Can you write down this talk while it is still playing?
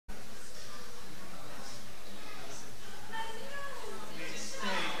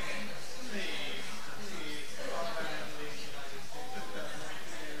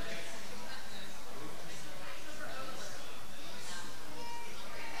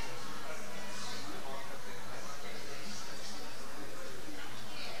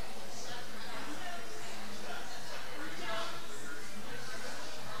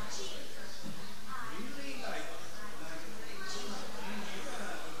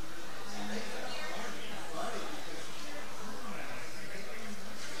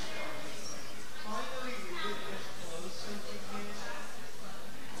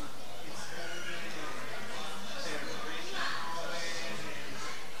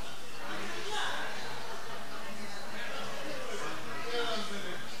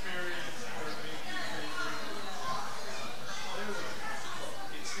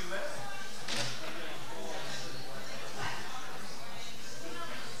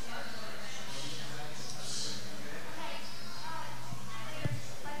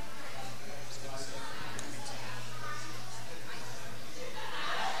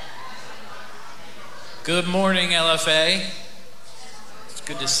Good morning, LFA. It's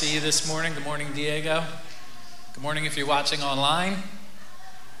good to see you this morning. Good morning, Diego. Good morning if you're watching online.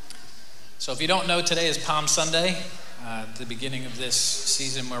 So if you don't know, today is Palm Sunday, the beginning of this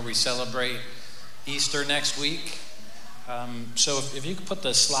season where we celebrate Easter next week. So if you could put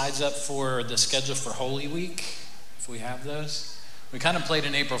the slides up for the schedule for Holy Week, if we have those. We kind of played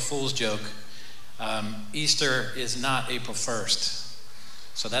an April Fool's joke. Easter is not April 1st,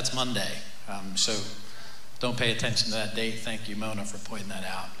 so that's Monday. So don't pay attention to that date. Thank you, Mona, for pointing that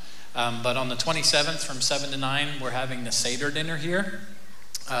out. But on the 27th from 7 to 9, we're having the Seder dinner here.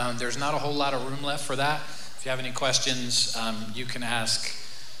 There's not a whole lot of room left for that. If you have any questions, you can ask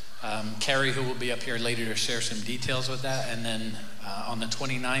Carrie, who will be up here later to share some details with that. And then on the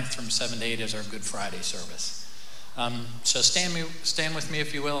 29th from 7 to 8 is our Good Friday service. So stand with me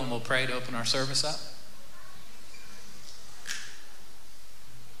if you will, and we'll pray to open our service up.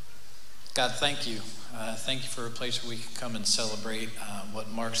 God, thank you. Thank you for a place where we can come and celebrate what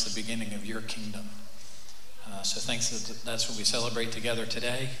marks the beginning of your kingdom. So thanks that's what we celebrate together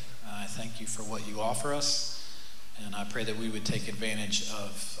today. I thank you for what you offer us. And I pray that we would take advantage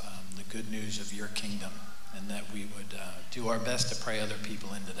of the good news of your kingdom, and that we would do our best to pray other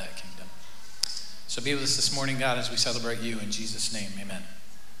people into that kingdom. So be with us this morning, God, as we celebrate you. In Jesus' name, amen.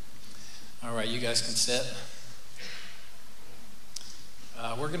 All right, you guys can sit.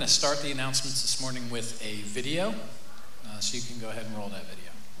 We're going to start the announcements this morning with a video, so you can go ahead and roll that video.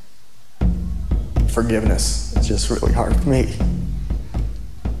 Forgiveness is just really hard for me.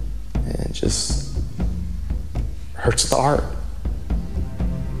 And it just hurts the heart.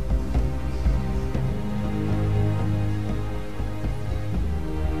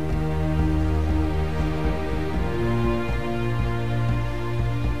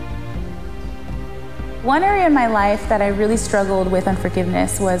 One area in my life that I really struggled with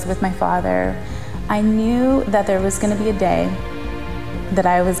unforgiveness was with my father. I knew that there was going to be a day that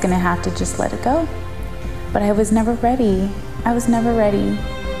I was going to have to just let it go. But I was never ready. I was never ready.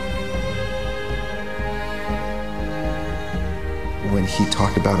 When he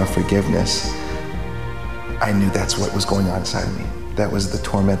talked about unforgiveness, I knew that's what was going on inside of me. That was the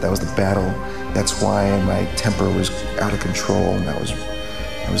torment, that was the battle. That's why my temper was out of control, and I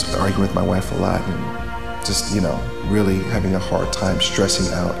was arguing with my wife a lot, and just, really having a hard time,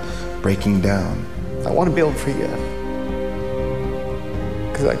 stressing out, breaking down. I want to be able to forgive,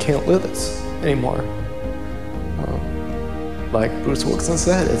 because I can't live this anymore. Like Bruce Wilkinson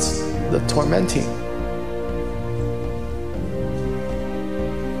said, it's the tormenting.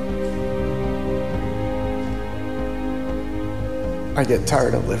 I get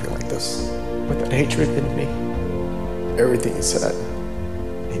tired of living like this, with that hatred in me. Everything he said,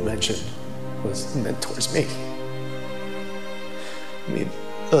 he mentioned, was meant towards me. I mean,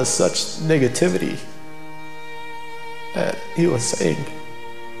 such negativity that he was saying,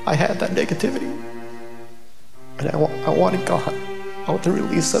 I had that negativity, and I wanted God. I want the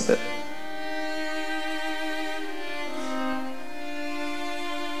release of it.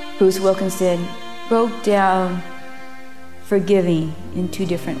 Bruce Wilkinson broke down forgiving in two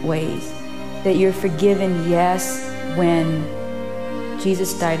different ways. That you're forgiven, yes, when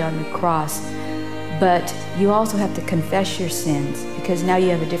Jesus died on the cross, but you also have to confess your sins, because now you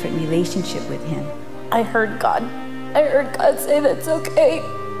have a different relationship with him. I heard God say that it's okay.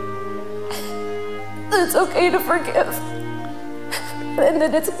 It's okay to forgive. And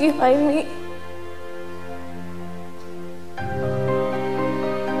that it's behind me.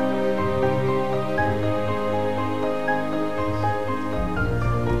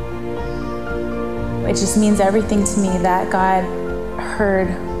 It just means everything to me that God heard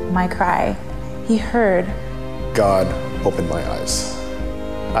my cry. He heard. God opened my eyes.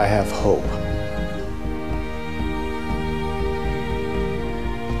 I have hope.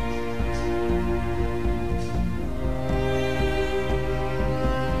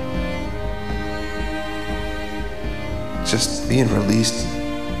 Just being released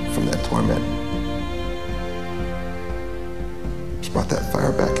from that torment just brought that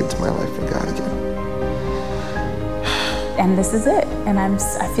fire back into my life for God again. And this is it. And I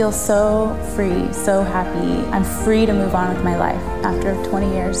feel so free, so happy. I'm free to move on with my life after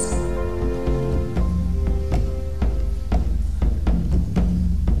 20 years.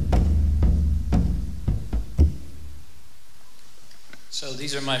 So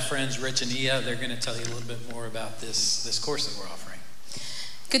these are my friends, Rich and Ia. They're going to tell you a little bit more about this course that we're offering.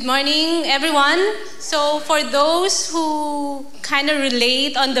 Good morning, everyone. So for those who kind of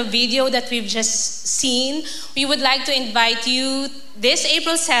relate on the video that we've just seen, we would like to invite you this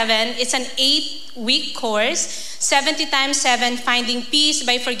April 7. It's an 8-week course, 70 times 7, Finding Peace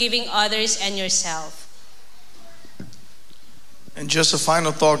by Forgiving Others and Yourself. And just a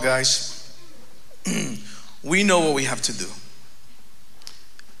final thought, guys. We know what we have to do.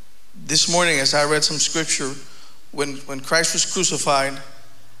 This morning, as I read some scripture, when Christ was crucified,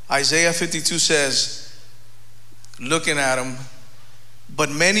 Isaiah 52 says, looking at him, but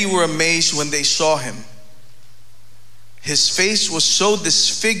many were amazed when they saw him. His face was so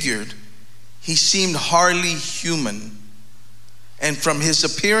disfigured, he seemed hardly human. And from his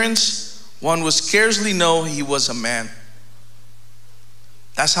appearance, one would scarcely know he was a man.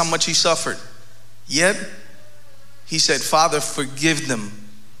 That's how much he suffered. Yet, he said, Father, forgive them,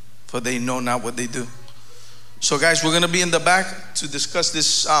 for they know not what they do. So guys, we're going to be in the back to discuss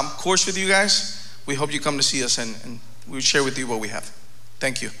this course with you guys. We hope you come to see us, and we'll share with you what we have.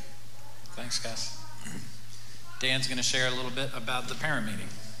 Thank you. Thanks, guys. Dan's going to share a little bit about the parent meeting.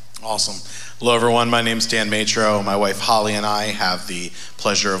 Awesome. Hello, everyone. My name's Dan Matro. My wife, Holly, and I have the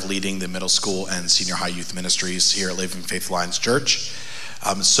pleasure of leading the middle school and senior high youth ministries here at Living Faith Alliance Church.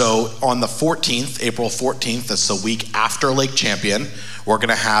 So on the 14th, April 14th, that's the week after Lake Champion, we're going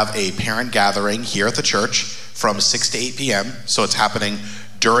to have a parent gathering here at the church from 6 to 8 p.m. So it's happening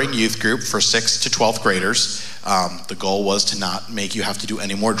during youth group for 6th to 12th graders. The goal was to not make you have to do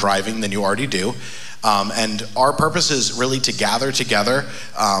any more driving than you already do. And our purpose is really to gather together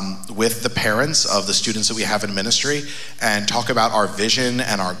with the parents of the students that we have in ministry and talk about our vision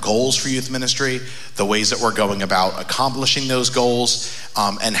and our goals for youth ministry, the ways that we're going about accomplishing those goals,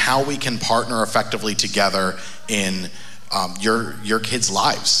 and how we can partner effectively together in your kids'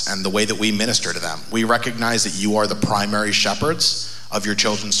 lives and the way that we minister to them. We recognize that you are the primary shepherds of your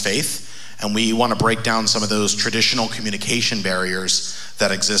children's faith, and we want to break down some of those traditional communication barriers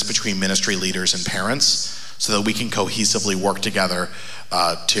that exist between ministry leaders and parents so that we can cohesively work together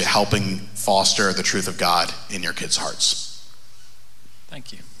to helping foster the truth of God in your kids' hearts.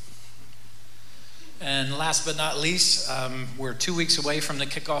 Thank you. And last but not least, we're 2 weeks away from the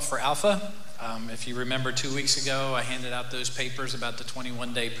kickoff for Alpha. If you remember 2 weeks ago, I handed out those papers about the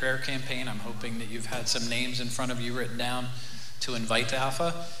 21-day prayer campaign. I'm hoping that you've had some names in front of you written down to invite to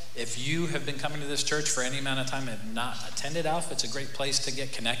Alpha. If you have been coming to this church for any amount of time and have not attended Alpha, it's a great place to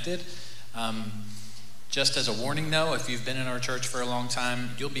get connected. Just as a warning though, if you've been in our church for a long time,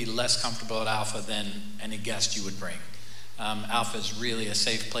 you'll be less comfortable at Alpha than any guest you would bring. Alpha is really a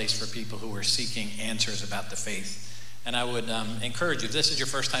safe place for people who are seeking answers about the faith. And I would encourage you, if this is your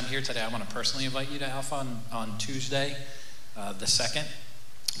first time here today, I want to personally invite you to Alpha on Tuesday, the 2nd.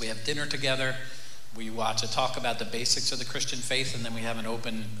 We have dinner together. We watch a talk about the basics of the Christian faith, and then we have an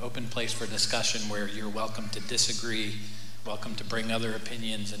open place for discussion where you're welcome to disagree, welcome to bring other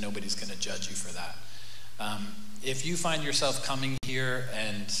opinions, and nobody's going to judge you for that. If you find yourself coming here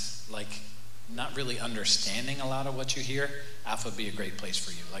and not really understanding a lot of what you hear, Alpha would be a great place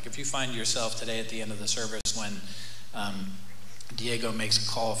for you. Like if you find yourself today at the end of the service when Diego makes a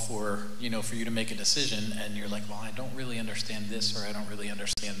call for you to make a decision, and you're like, well, I don't really understand this, or I don't really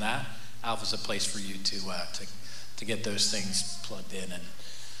understand that, Alpha's a place for you to get those things plugged in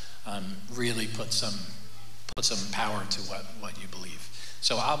and really put some power to what you believe.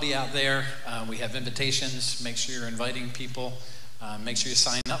 So I'll be out there. We have invitations. Make sure you're inviting people. Make sure you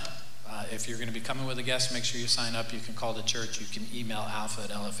sign up. If you're going to be coming with a guest, make sure you sign up. You can call the church. You can email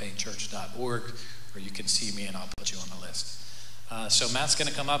alpha@lfachurch.org, or you can see me and I'll put you on the list. So Matt's going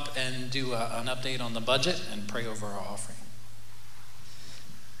to come up and do an update on the budget and pray over our offering.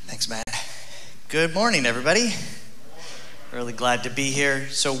 Thanks, Matt. Good morning, everybody. Really glad to be here.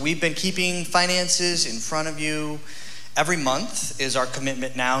 So we've been keeping finances in front of you. Every month is our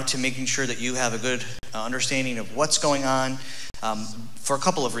commitment now to making sure that you have a good understanding of what's going on for a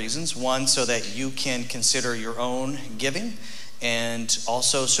couple of reasons. One, so that you can consider your own giving, and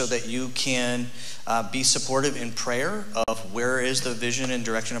also so that you can be supportive in prayer of where is the vision and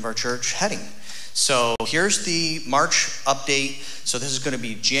direction of our church heading. So here's the March update. So this is going to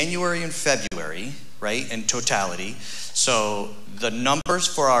be January and February, right, in totality. So the numbers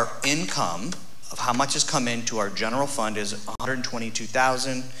for our income of how much has come into our general fund is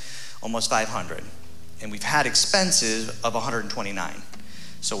 $122,000, almost $500. And we've had expenses of $129.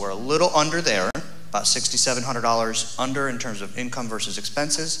 So we're a little under there, about $6,700 under in terms of income versus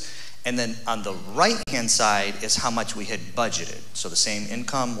expenses. And then on the right-hand side is how much we had budgeted. So the same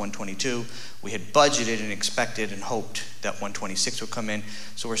income, 122, we had budgeted and expected and hoped that 126 would come in.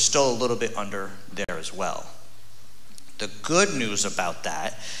 So we're still a little bit under there as well. The good news about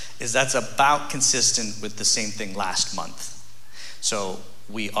that is that's about consistent with the same thing last month. So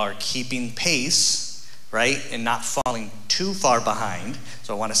we are keeping pace, right, and not falling too far behind.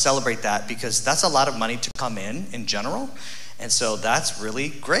 So I want to celebrate that because that's a lot of money to come in general. And so that's really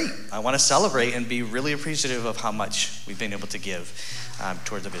great. I want to celebrate and be really appreciative of how much we've been able to give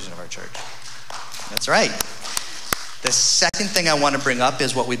towards the vision of our church. That's right. The second thing I want to bring up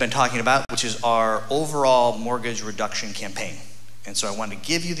is what we've been talking about, which is our overall mortgage reduction campaign. And so I want to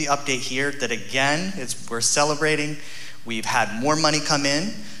give you the update here that again, we're celebrating. We've had more money come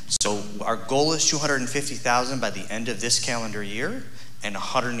in. So our goal is $250,000 by the end of this calendar year, and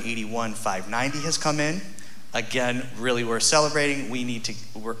 $181,590 has come in. Again, really we're celebrating.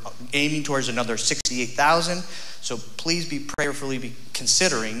 We're aiming towards another $68,000. So please be prayerfully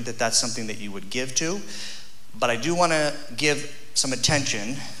considering that that's something that you would give to. But I do want to give some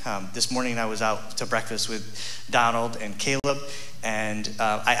attention. This morning I was out to breakfast with Donald and Caleb, and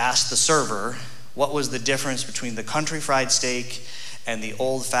I asked the server what was the difference between the country fried steak and the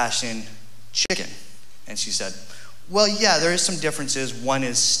old-fashioned chicken. And she said, well, yeah, there is some differences. One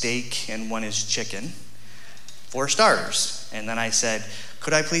is steak and one is chicken, for starters. And then I said,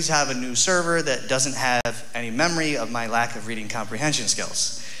 could I please have a new server that doesn't have any memory of my lack of reading comprehension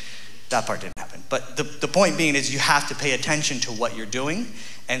skills? That part didn't happen. But the point being is you have to pay attention to what you're doing.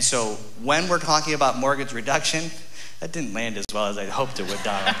 And so when we're talking about mortgage reduction, that didn't land as well as I hoped it would,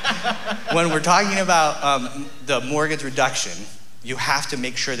 Donald. When we're talking about the mortgage reduction, you have to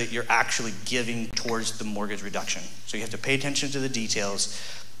make sure that you're actually giving towards the mortgage reduction. So you have to pay attention to the details.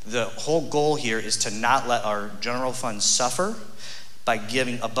 The whole goal here is to not let our general fund suffer by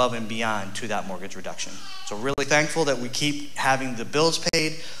giving above and beyond to that mortgage reduction. So really thankful that we keep having the bills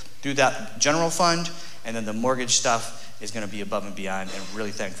paid through that general fund, and then the mortgage stuff is going to be above and beyond, and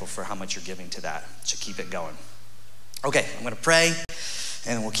really thankful for how much you're giving to that. So keep it going. Okay, I'm going to pray, and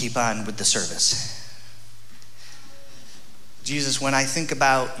then we'll keep on with the service. Jesus, when I think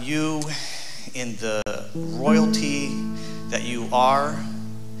about you in the royalty that you are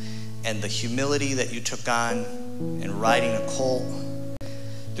and the humility that you took on in riding a colt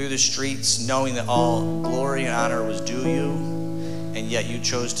through the streets, knowing that all glory and honor was due you, and yet you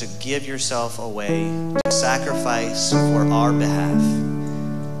chose to give yourself away to sacrifice for our behalf,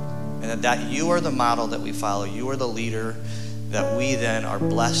 and that you are the model that we follow. You are the leader that we then are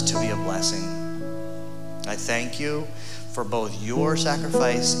blessed to be a blessing. I thank you for both your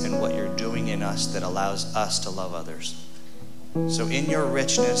sacrifice and what you're doing in us that allows us to love others. So in your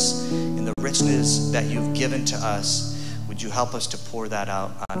richness, in the richness that you've given to us, would you help us to pour that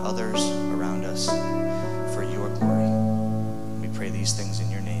out on others around us for your glory? We pray these things in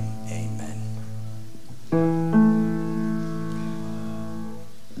your name. Amen.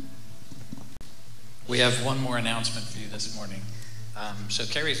 We have one more announcement for you this morning. So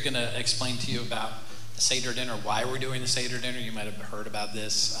Carrie's going to explain to you about the Seder dinner, why we're doing the Seder dinner. You might have heard about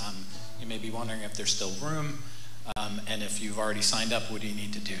this. You may be wondering if there's still room, and if you've already signed up, what do you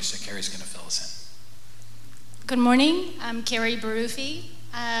need to do? So Carrie's going to fill us in. Good morning. I'm Carrie Barufi.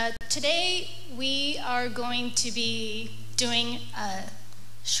 Today we are going to be doing a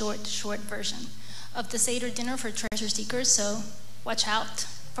short version of the Seder dinner for treasure seekers, so watch out.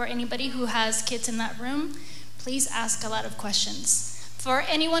 For anybody who has kids in that room, please ask a lot of questions. For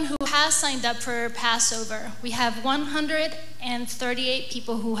anyone who has signed up for Passover, we have 138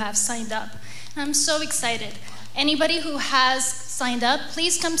 people who have signed up. And I'm so excited. Anybody who has signed up,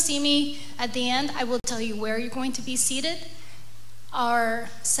 please come see me at the end. I will tell you where you're going to be seated. Our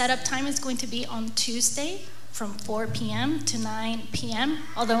setup time is going to be on Tuesday from 4 p.m. to 9 p.m.,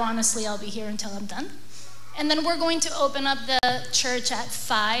 although honestly, I'll be here until I'm done. And then we're going to open up the church at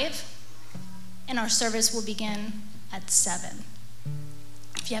 5, and our service will begin at 7.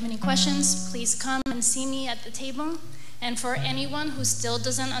 If you have any questions, please come and see me at the table. And for anyone who still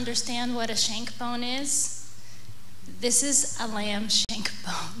doesn't understand what a shank bone is, this is a lamb shank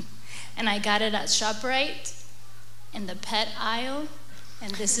bone. And I got it at ShopRite in the pet aisle,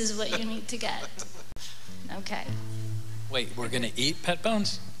 and this is what you need to get. Okay. Wait, we're going to eat pet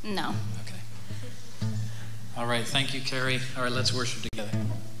bones? No. Okay. All right, thank you, Carrie. All right, let's worship together.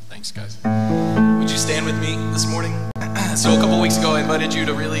 Thanks, guys. Would you stand with me this morning? So a couple weeks ago, I invited you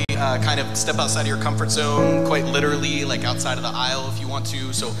to really kind of step outside of your comfort zone, quite literally, like outside of the aisle if you want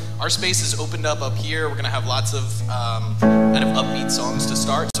to. So our space is opened up here. We're going to have lots of kind of upbeat songs to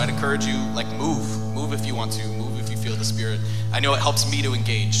start. So I'd encourage you, like, move if you want to, move if you feel the Spirit. I know it helps me to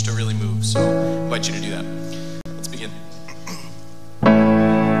engage, to really move. So I invite you to do that. Let's begin.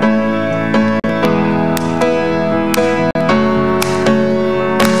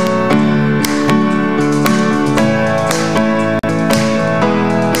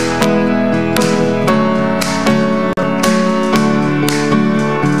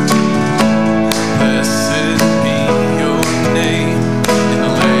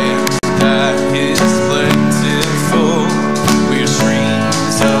 That is plentiful.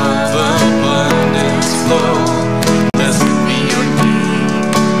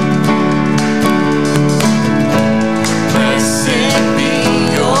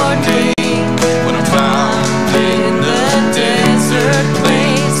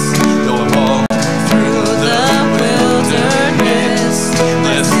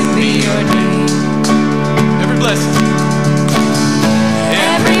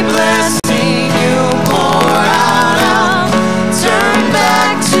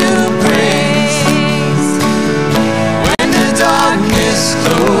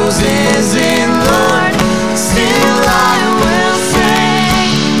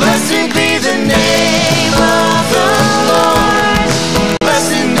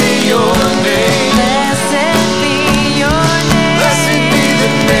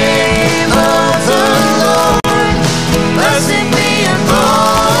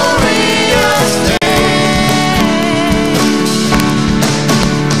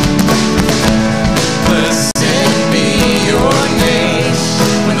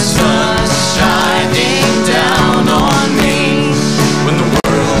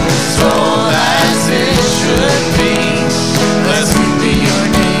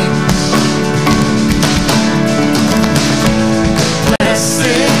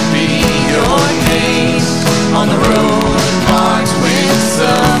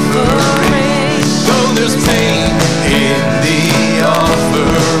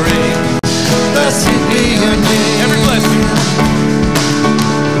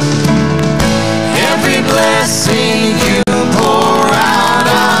 blessing you pour out,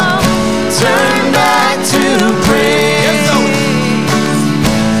 I'll turn back to praise.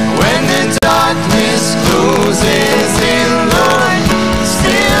 When the darkness closes in, Lord,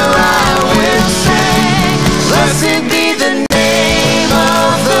 still I will say, blessed be the name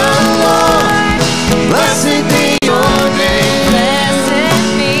of the Lord. Blessed be your name.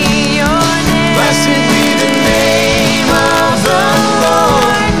 Blessed be your name. Blessed be the name of the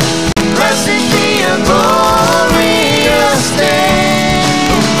Lord. Blessed be a glorious name.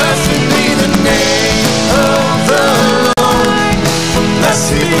 Blessed be the name of the Lord.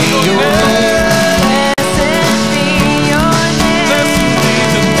 Blessed be your name.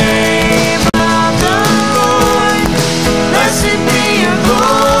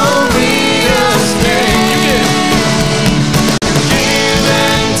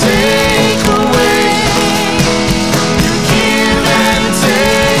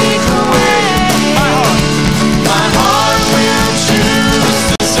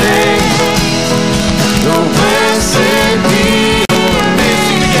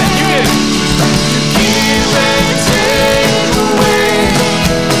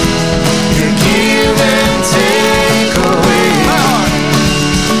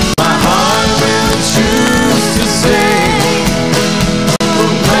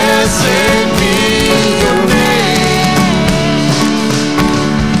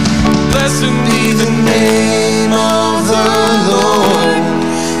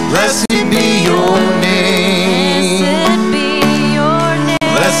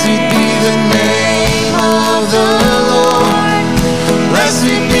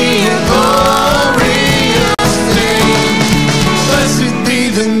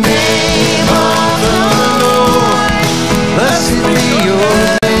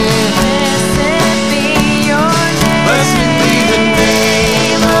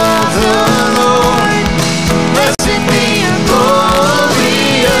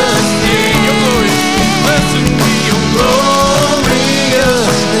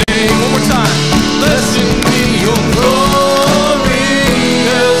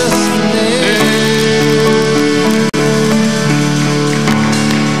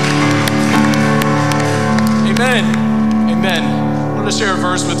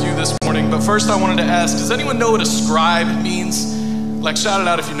 First, I wanted to ask, does anyone know what a scribe means? Like, shout it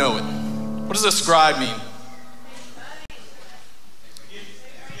out if you know it. What does a scribe mean?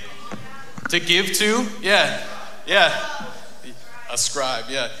 To give to? Yeah. A scribe,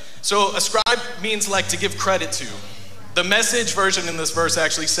 yeah. So a scribe means like to give credit to. The Message version in this verse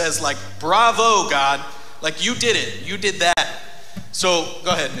actually says like, bravo, God. Like, you did it. You did that. So,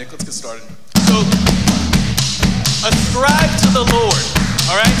 go ahead, Nick. Let's get started. So, ascribe to the Lord.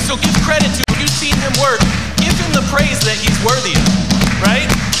 All right, so give credit to him. You've seen him work. Give him the praise that he's worthy of, right?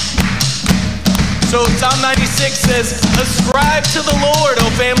 So Psalm 96 says, ascribe to the Lord,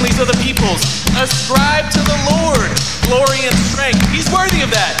 O families of the peoples. Ascribe to the Lord glory and strength. He's worthy of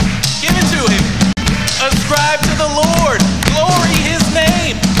that. Give it to him. Ascribe to the Lord glory, his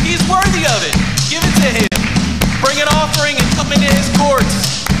name. He's worthy of it. Give it to him. Bring an offering and come into his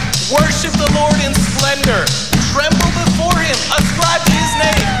courts. Worship the Lord in splendor. Tremble before him. Ascribe to his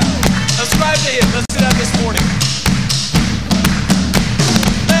name. Ascribe to him. Let's do that this morning.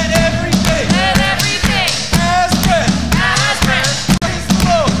 Let everything has breath. Praise the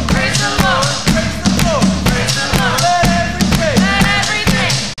Lord. Praise the Lord. Praise the Lord. Praise the Lord. Let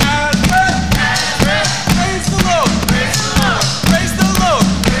everything has breath. Praise the Lord. Praise the Lord. Praise the Lord.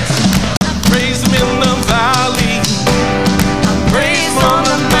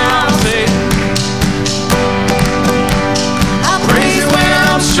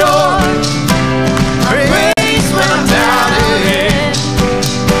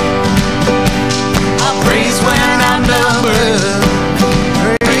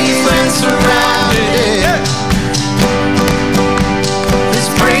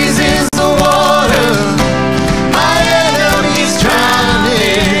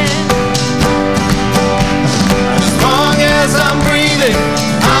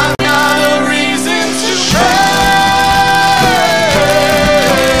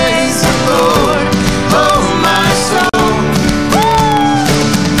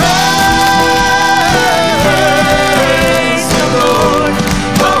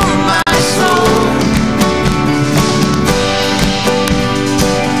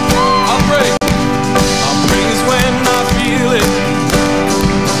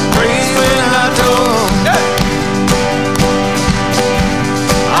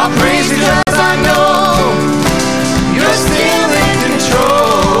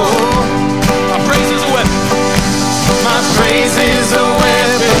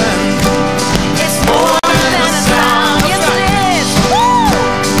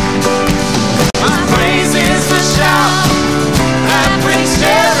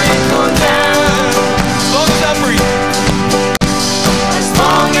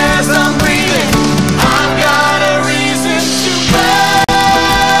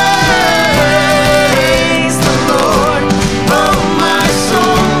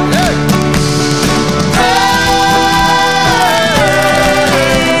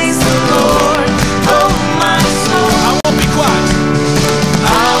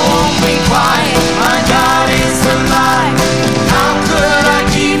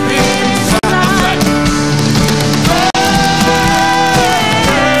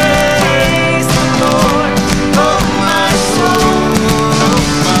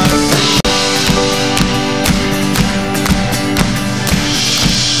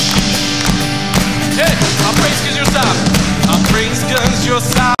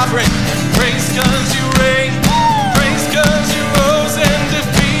 sovereign. Praise 'cause you reign. Praise 'cause you rose and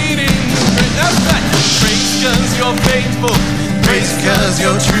defeated the grave. That's right. Praise 'cause you're faithful. Praise 'cause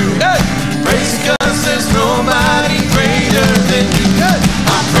you're true. Hey. Praise 'cause there's nobody greater than you. Hey.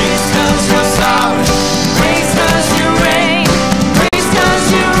 I praise 'cause you're sovereign. Praise 'cause you reign. Praise 'cause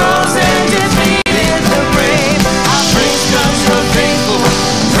you rose and defeated the grave. I praise 'cause you're faithful.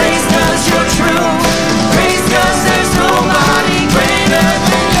 Praise 'cause you're true. Praise 'cause there's nobody greater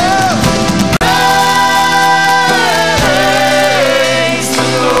than you. Praise the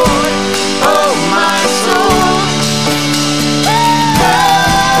Lord, oh my soul.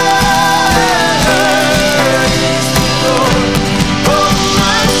 Praise the Lord, oh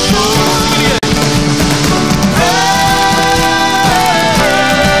my soul.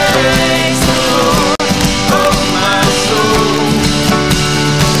 Praise the Lord, oh my soul.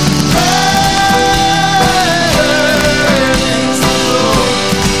 Praise the Lord,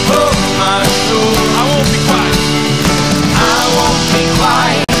 oh my soul. I won't be quiet. I won't be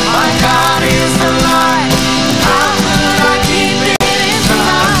quiet. My God is alive. How could I keep it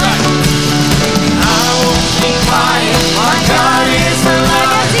inside? I won't be quiet. My God is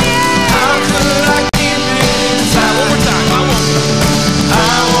alive. How could I keep it inside? One more time.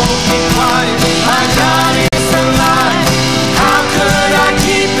 I won't be quiet. My God is alive. How could I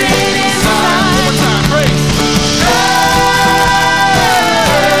keep it inside? One more time. Praise.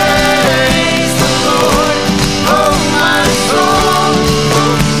 Praise the Lord, oh my soul,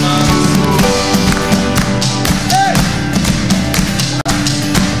 oh my soul. Hey.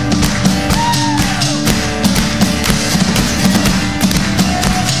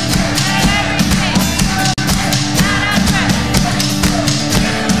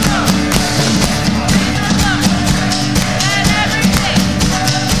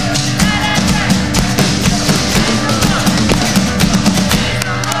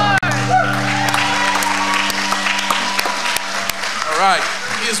 All right,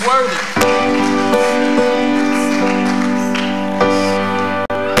 he is worthy.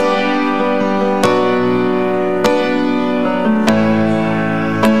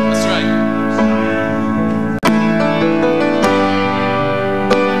 That's right.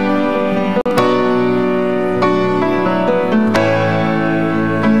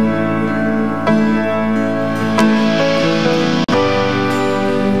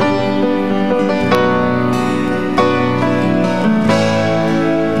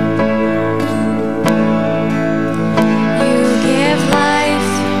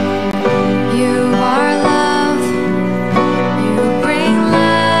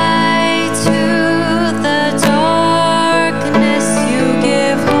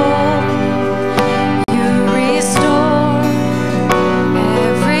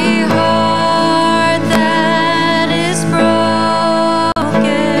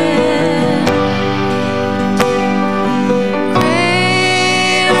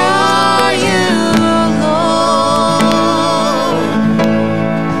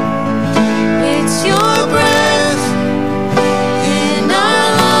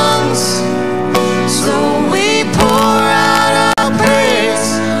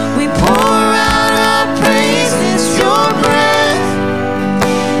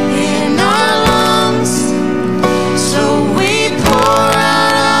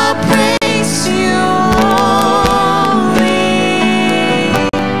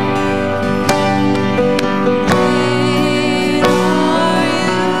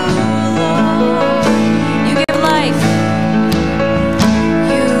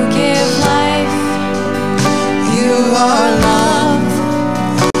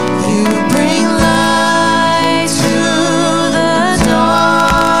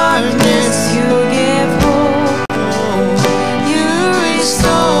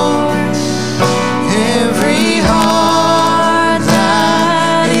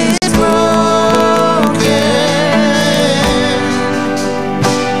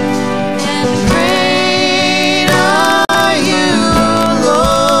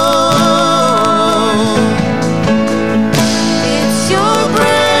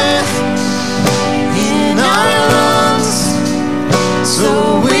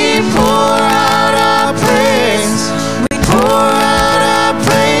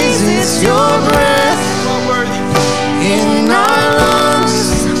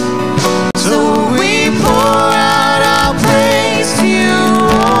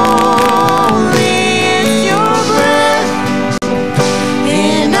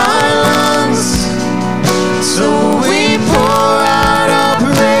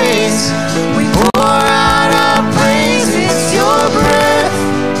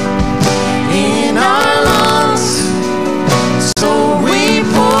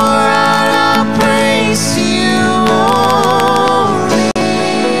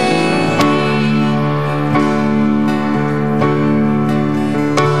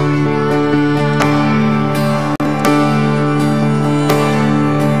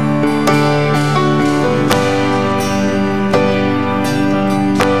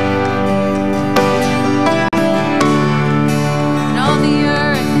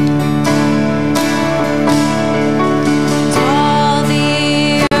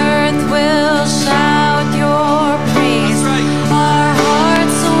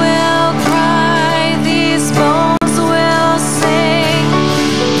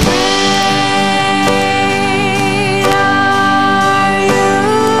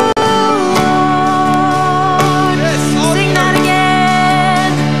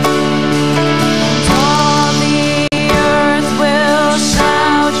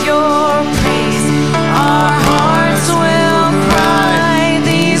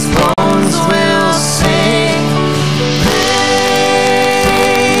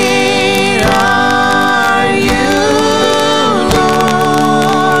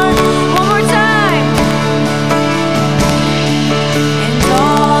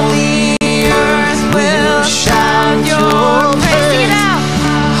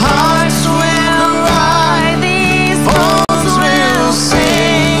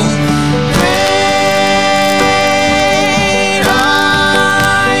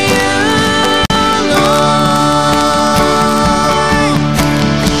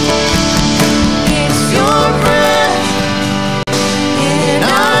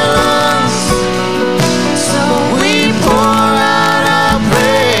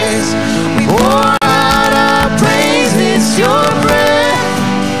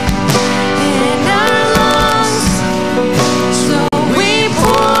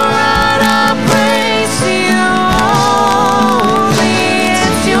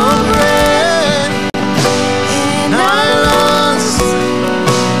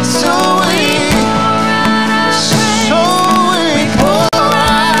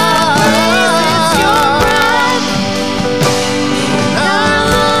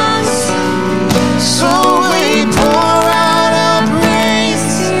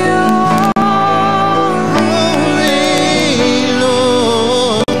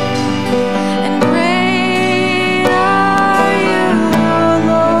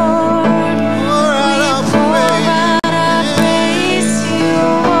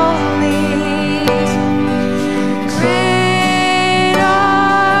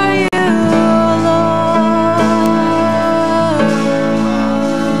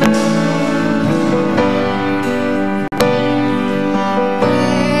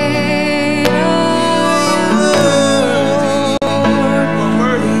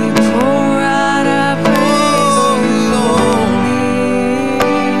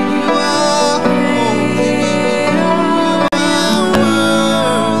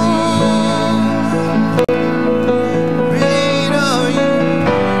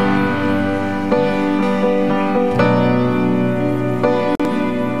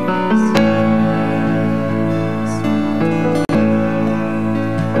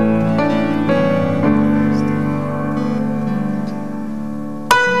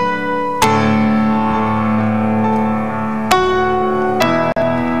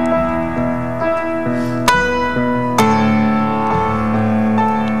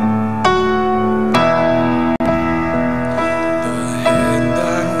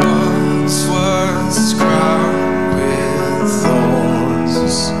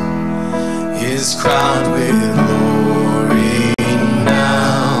 is crowned with glory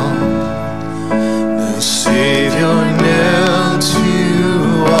now. The Savior knelt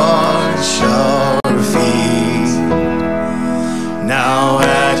to wash our feet. Now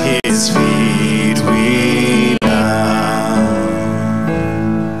at his feet we bow.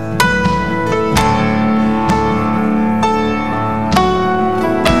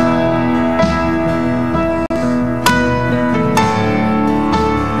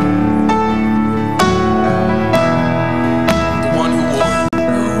 The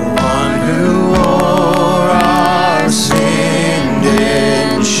one who wore our sin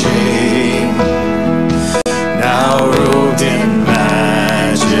and shame, now robed in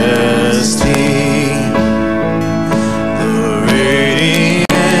majesty, the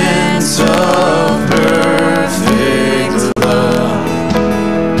radiance of perfect love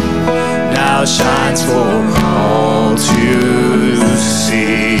now shines for all to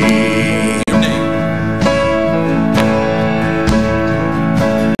see.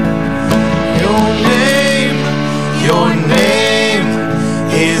 Your name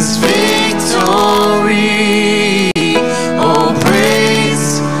is victory. Oh,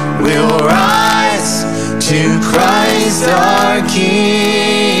 praise will rise to Christ our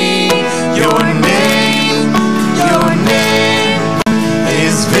King. Your name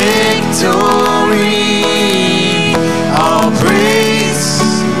is victory. All praise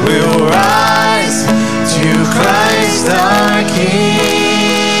will rise to Christ our King.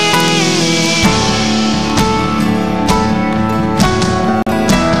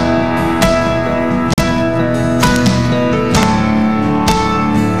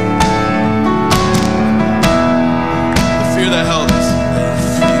 the fear that held us.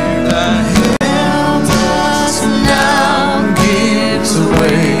 Held us now gives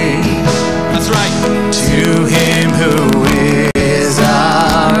away. That's right. To him who is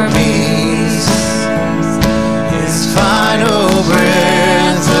our peace, his final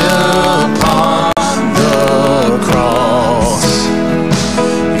breath upon the cross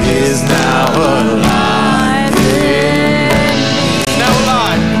is now alive in me. Now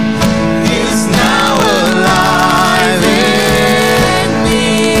alive. Is now alive in me.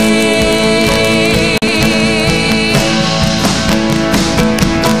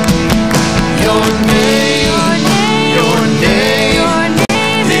 Your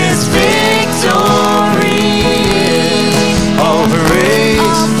name is victory. All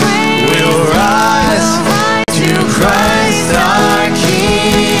praise will rise to Christ our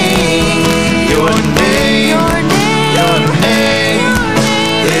King. Your name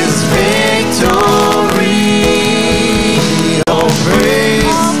is victory. All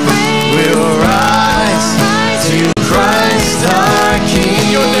praise will rise to Christ our King.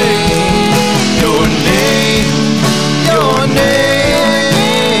 Your name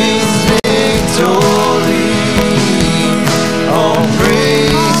is victory. All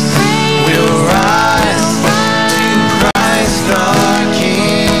praise will rise to Christ our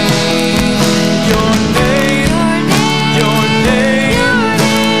King. Your name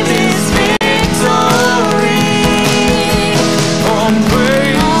is victory. All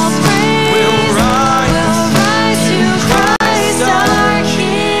praise will rise to Christ our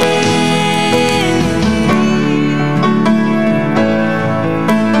King.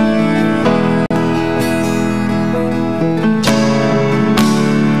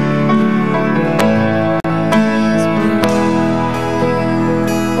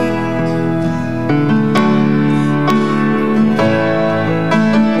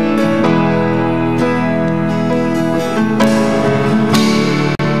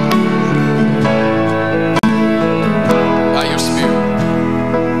 By your spirit.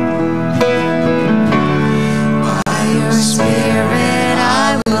 By your Spirit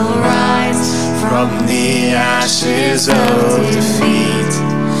I will rise from the ashes of defeat.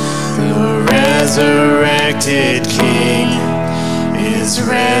 The resurrected King is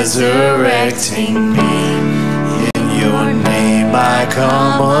resurrecting me. In your name I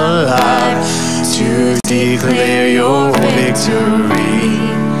come alive to declare your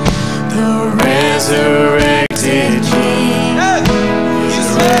victory. The resurrected King is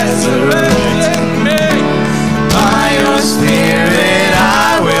resurrecting me. By your Spirit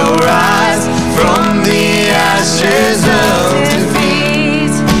I will rise from the ashes of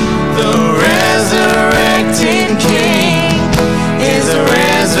defeat. The resurrected King is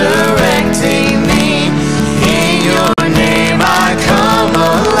resurrecting me. In your name I come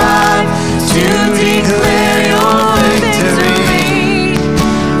alive to declare your victory.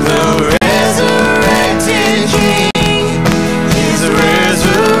 The resurrected King is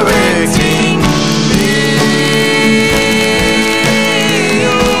resurrecting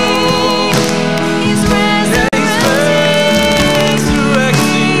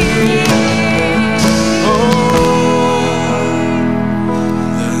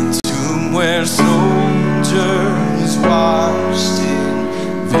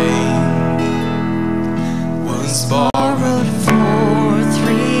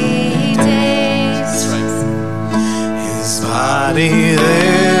be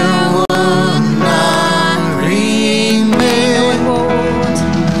there would not remain.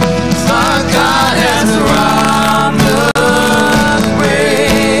 For God has robbed the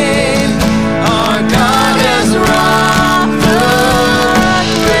grave. Our God has robbed the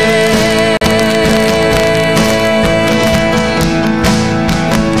grave.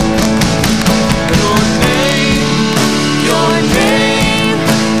 Your name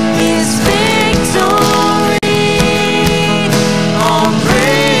is victory. All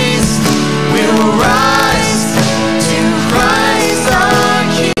praise will rise to Christ our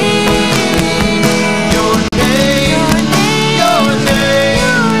King. Your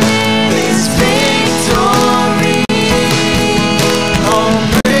name is victory. All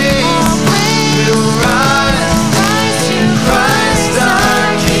praise will rise to Christ our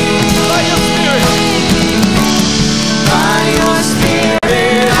King. By your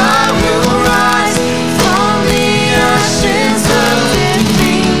Spirit, I will rise from the ashes of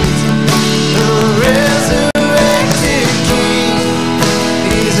defeat. The resurrected King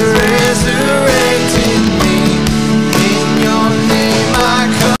is resurrecting me. In your name I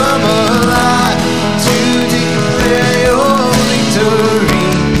come alive to declare your victory.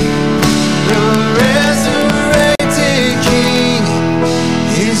 The resurrected King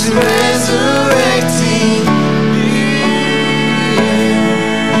is resurrecting me.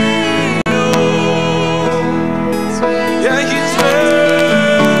 Yeah, he's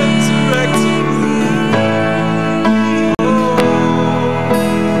resurrecting me.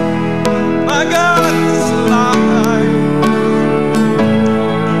 My God is alive.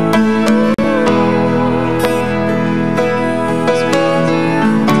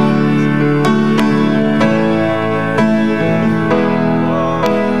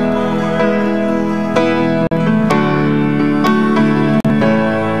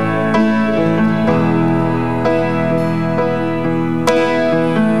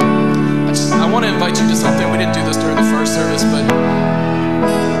 I want to invite you to something. We didn't do this during the first service, but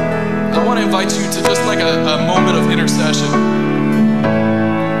I want to invite you to just like a moment of intercession.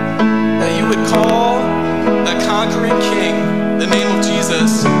 That you would call the conquering King the name of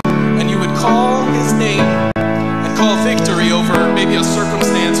Jesus, and you would call his name and call victory over maybe a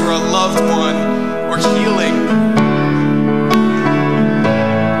circumstance or a loved one or healing.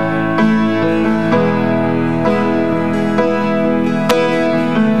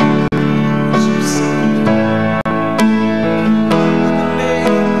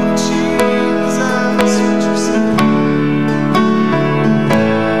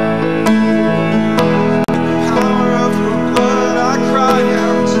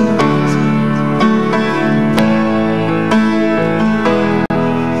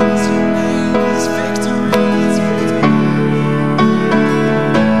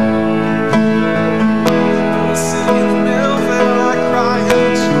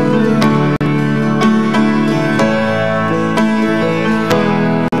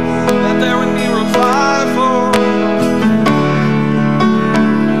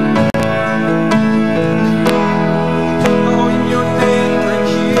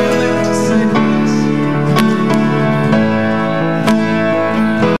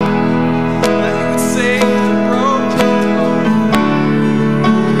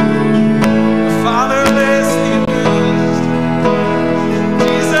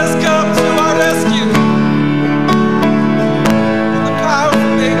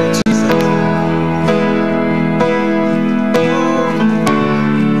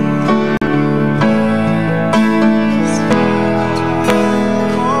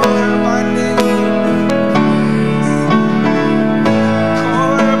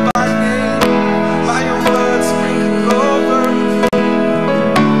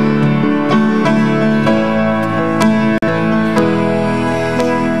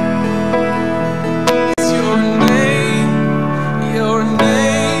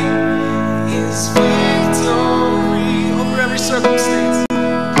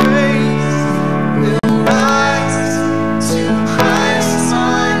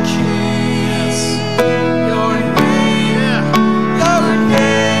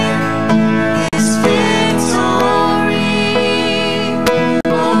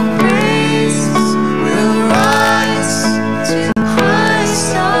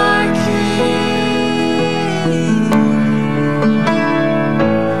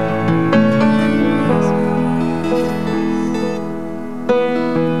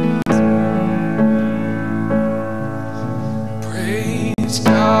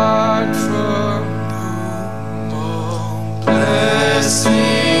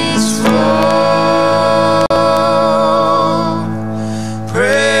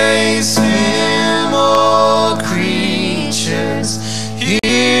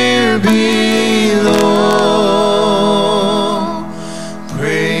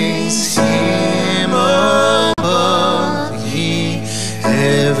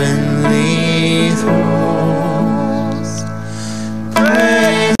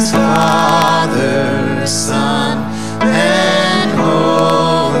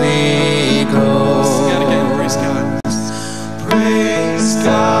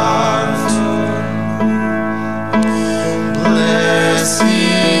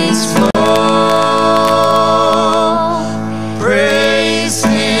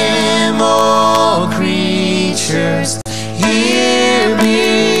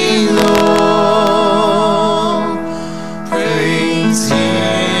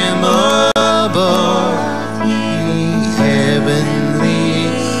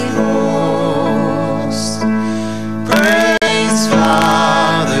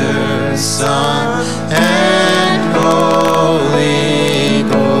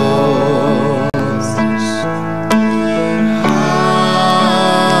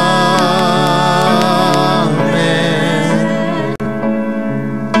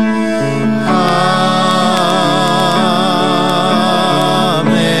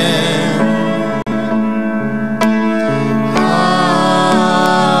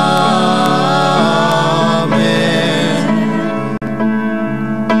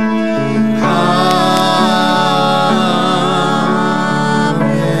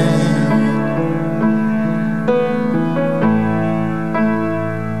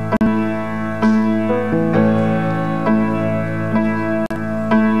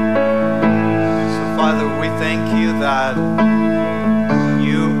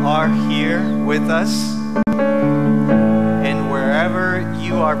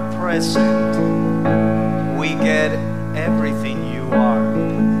 are present, we get everything you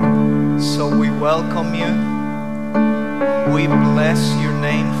are. So we welcome you. We bless your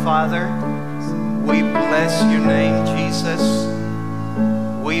name, Father. We bless your name, Jesus.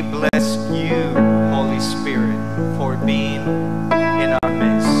 We bless you, Holy Spirit, for being in our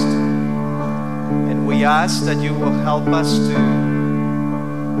midst. And we ask that you will help us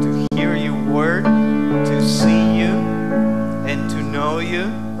to hear your word, to see you, and to know you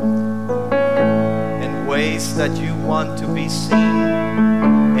in ways that you want to be seen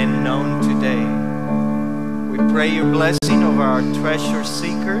and known today. We pray your blessing over our treasure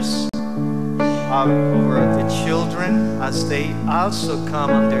seekers, over the children as they also come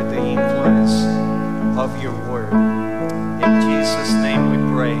under the influence of your word. In Jesus' name we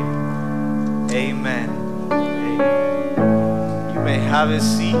pray. Amen. Amen. You may have a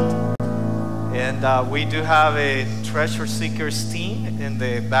seat. And we do have a treasure seekers team in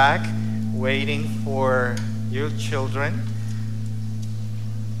the back waiting for your children.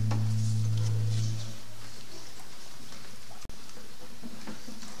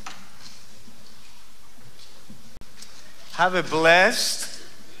 Have a blessed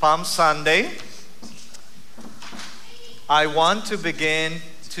Palm Sunday. I want to begin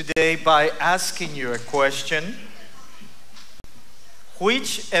today by asking you a question.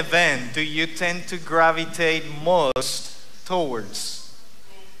 Which event do you tend to gravitate most towards?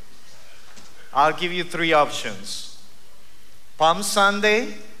 I'll give you three options: Palm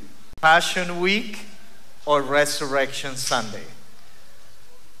Sunday, Passion Week, or Resurrection Sunday.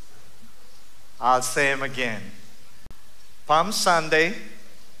 I'll say them again. Palm Sunday,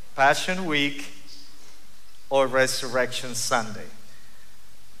 Passion Week, or Resurrection Sunday.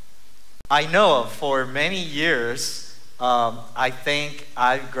 I know for many years, I think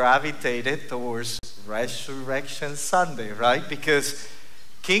I've gravitated towards Resurrection Sunday, right? Because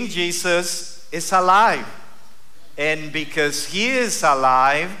King Jesus is alive. And because he is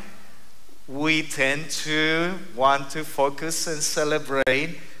alive, we tend to want to focus and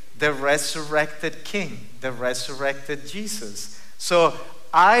celebrate the resurrected King, the resurrected Jesus. So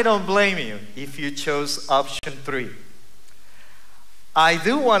I don't blame you if you chose option 3. I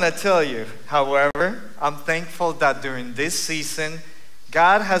do want to tell you, however, I'm thankful that during this season,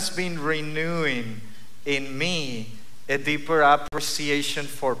 God has been renewing in me a deeper appreciation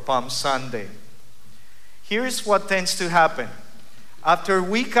for Palm Sunday. Here's what tends to happen. After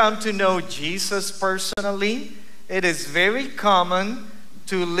we come to know Jesus personally, it is very common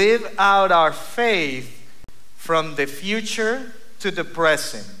to live out our faith from the future to the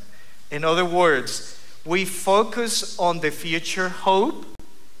present. In other words, we focus on the future hope,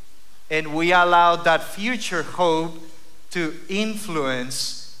 and we allow that future hope to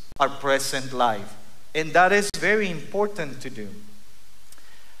influence our present life. And that is very important to do.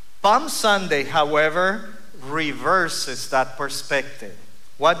 Palm Sunday, however, reverses that perspective.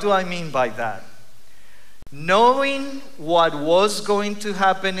 What do I mean by that? Knowing what was going to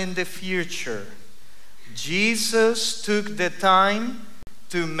happen in the future, Jesus took the time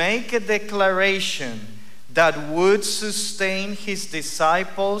to make a declaration that would sustain his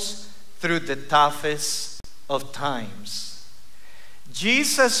disciples through the toughest of times.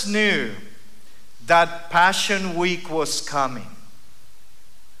 Jesus knew that Passion Week was coming.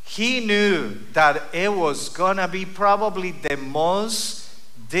 He knew that it was gonna be probably the most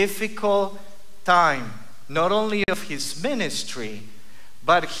difficult time, not only of his ministry,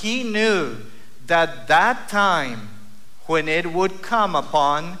 but he knew that that time when it would come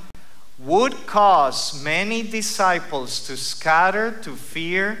upon would cause many disciples to scatter, to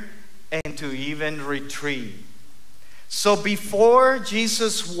fear, and to even retreat. So before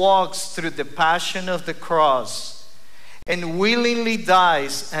Jesus walks through the passion of the cross and willingly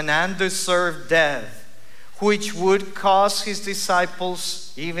dies an undeserved death, which would cause his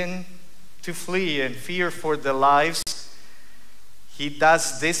disciples even to flee and fear for their lives, he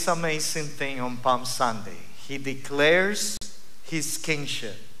does this amazing thing on Palm Sunday. He declares his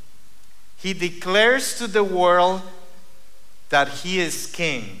kingship. He declares to the world that he is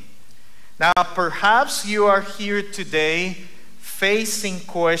king. Now, perhaps you are here today facing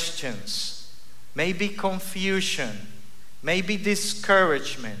questions, maybe confusion, maybe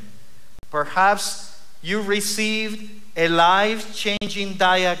discouragement. Perhaps you received a life-changing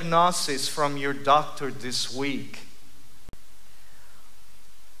diagnosis from your doctor this week.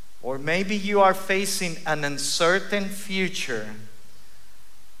 Or maybe you are facing an uncertain future.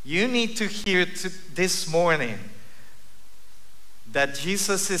 You need to hear this morning that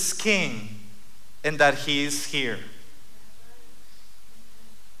Jesus is King and that he is here.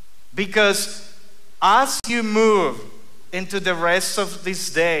 Because as you move into the rest of this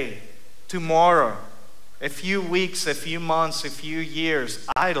day, tomorrow, a few weeks, a few months, a few years,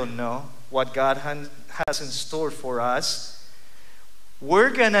 I don't know what God has in store for us, we're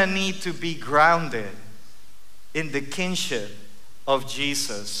going to need to be grounded in the kinship of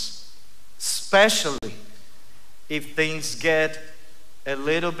Jesus, especially if things get a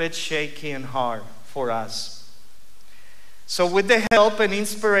little bit shaky and hard for us. So with the help and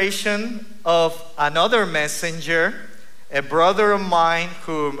inspiration of another messenger, a brother of mine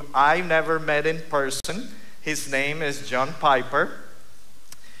whom I never met in person, his name is John Piper,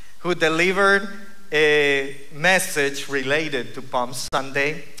 who delivered a message related to Palm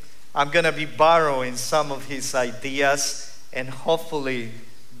Sunday. I'm going to be borrowing some of his ideas, and hopefully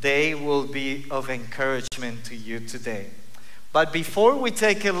they will be of encouragement to you today. But before we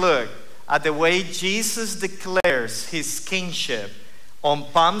take a look at the way Jesus declares his kingship on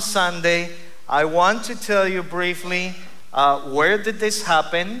Palm Sunday, I want to tell you briefly where did this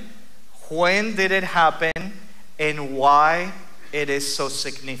happen, when did it happen, and why it is so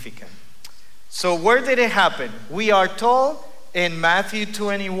significant. So where did it happen? We are told in Matthew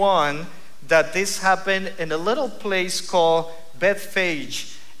 21 that this happened in a little place called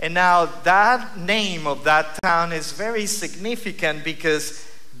Bethphage. And now that name of that town is very significant because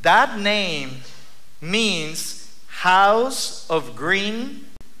that name means house of green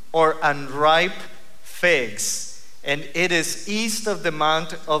or unripe figs. And it is east of the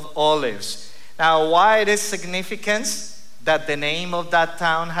Mount of Olives. Now, why it is significant that the name of that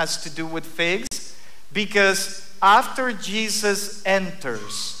town has to do with figs? Because after Jesus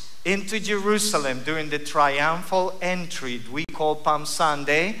enters into Jerusalem during the triumphal entry we call Palm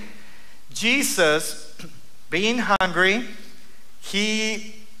Sunday, Jesus, being hungry,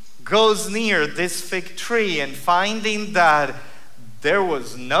 he goes near this fig tree, and finding that there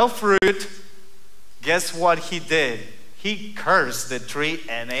was no fruit, guess what he did? He cursed the tree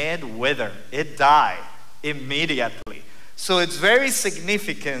and it withered. It died immediately. So it's very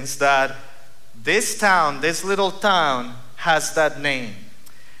significant that this town, this little town, has that name.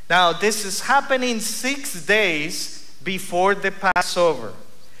 Now, this is happening 6 days before the Passover.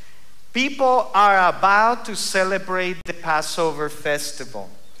 People are about to celebrate the Passover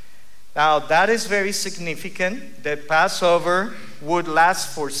festival. Now, that is very significant. The Passover would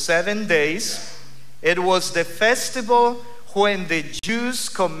last for 7 days. It was the festival when the Jews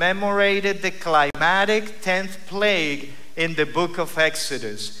commemorated the climatic 10th plague in the book of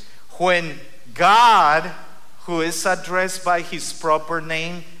Exodus, when God, who is addressed by his proper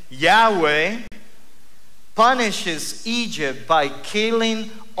name, Yahweh, punishes Egypt by killing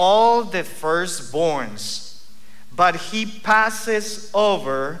all the firstborns, but he passes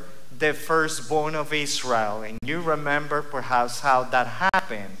over the firstborn of Israel. And you remember perhaps how that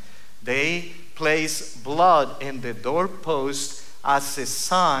happened. They placed blood in the doorpost as a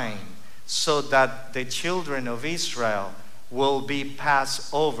sign so that the children of Israel will be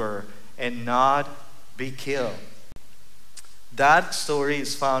passed over and not be killed. That story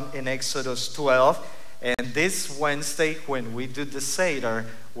is found in Exodus 12. And this Wednesday, when we do the Seder,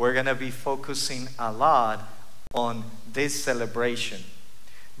 we're going to be focusing a lot on this celebration.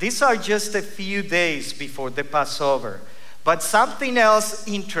 These are just a few days before the Passover. But something else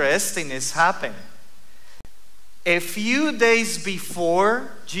interesting is happening. A few days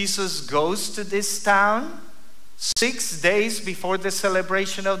before Jesus goes to this town, 6 days before the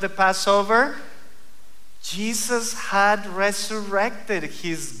celebration of the Passover, Jesus had resurrected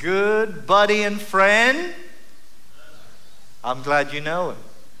his good buddy and friend. I'm glad you know it.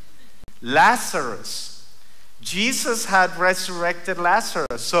 Lazarus. Jesus had resurrected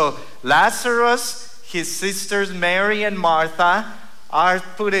Lazarus. So Lazarus, his sisters Mary and Martha are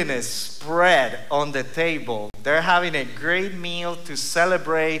putting a spread on the table. They're having a great meal to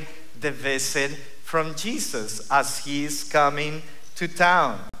celebrate the visit from Jesus as he is coming to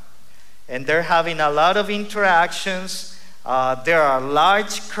town. And they're having a lot of interactions. There are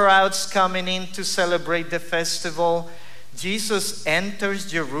large crowds coming in to celebrate the festival. Jesus enters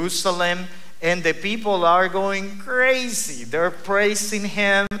Jerusalem and the people are going crazy. They're praising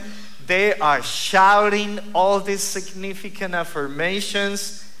him. They are shouting all these significant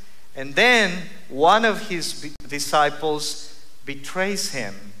affirmations. And then one of his disciples betrays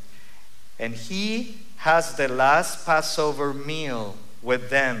him. And he has the last Passover meal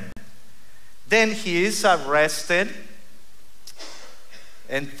with them. Then he is arrested.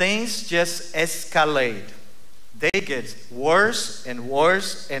 And things just escalate. They get worse and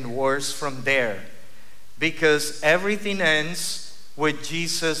worse and worse from there. Because everything ends with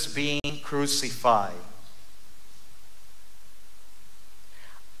Jesus being crucified.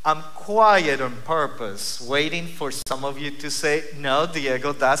 I'm quiet on purpose, waiting for some of you to say, no,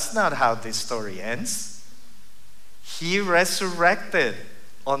 Diego, that's not how this story ends. He resurrected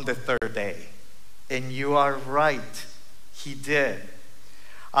on the third day. And you are right, he did.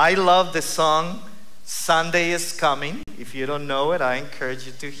 I love the song, Sunday is Coming. If you don't know it, I encourage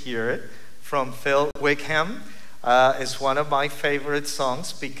you to hear it, from Phil Wickham. It's one of my favorite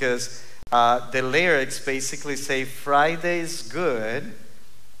songs because the lyrics basically say, Friday is good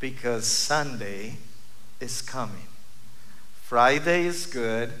because Sunday is coming. Friday is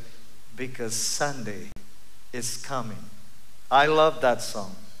good because Sunday is coming. I love that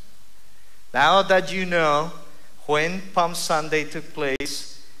song. Now that you know when Palm Sunday took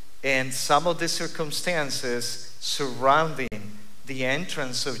place and some of the circumstances surrounding the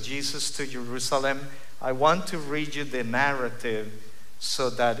entrance of Jesus to Jerusalem, I want to read you the narrative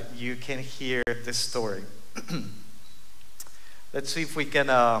so that you can hear the story. Let's see if we can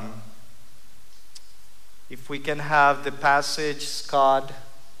have the passage, Scott,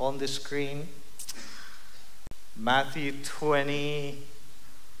 on the screen. Matthew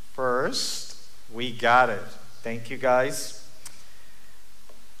 21st. We got it. Thank you, guys.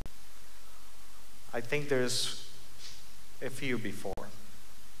 I think there's a few before.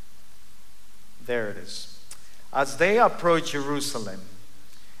 There it is. As they approached Jerusalem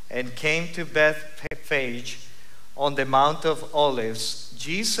and came to Bethphage on the Mount of Olives,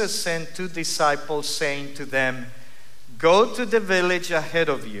 Jesus sent 2 disciples, saying to them, Go to the village ahead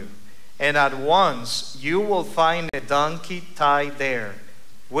of you, and at once you will find a donkey tied there,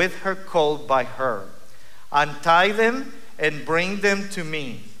 with her colt by her. Untie them and bring them to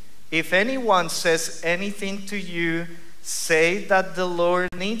me. If anyone says anything to you, say that the Lord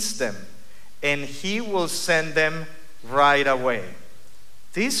needs them, and he will send them right away.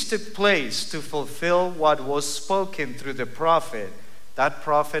 This took place to fulfill what was spoken through the prophet. That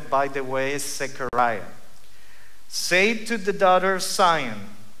prophet, by the way, is Zechariah. Say to the daughter of Zion,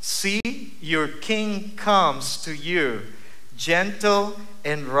 see, your king comes to you, gentle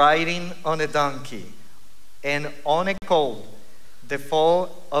and riding on a donkey, and on a colt, the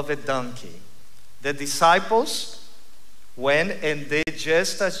foal of a donkey. The disciples went and did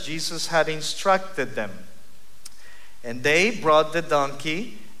just as Jesus had instructed them. And they brought the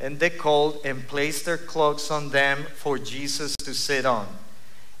donkey and the colt and placed their cloaks on them for Jesus to sit on.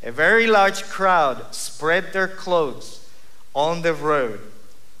 A very large crowd spread their cloaks on the road,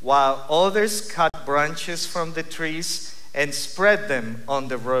 while others cut branches from the trees and spread them on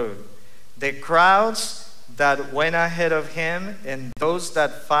the road. The crowds that went ahead of him and those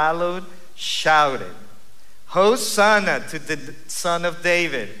that followed shouted, Hosanna to the Son of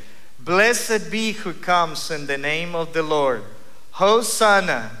David! Blessed be who comes in the name of the Lord.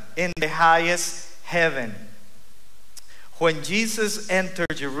 Hosanna in the highest heaven. When Jesus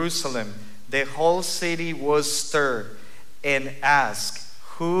entered Jerusalem, the whole city was stirred and asked,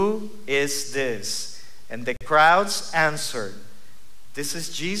 Who is this? And the crowds answered, This is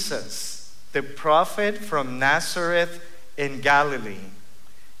Jesus, the prophet from Nazareth in Galilee.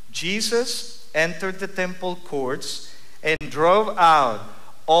 Jesus entered the temple courts and drove out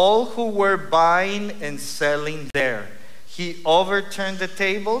all who were buying and selling there. He overturned the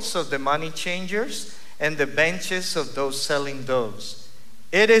tables of the money changers and the benches of those selling doves.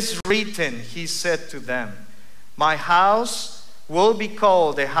 It is written, he said to them, My house will be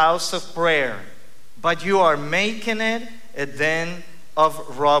called a house of prayer, but you are making it a den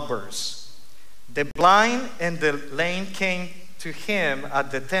of robbers. The blind and the lame came to him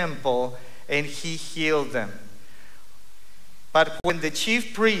at the temple, and he healed them. But when the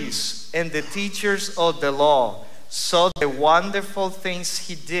chief priests and the teachers of the law saw the wonderful things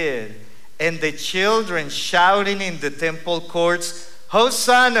he did, and the children shouting in the temple courts,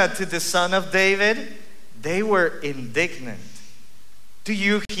 Hosanna to the Son of David, they were indignant. Do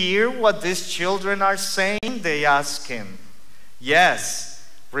you hear what these children are saying? They asked him. Yes,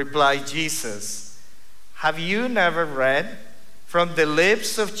 replied Jesus. Have you never read? From the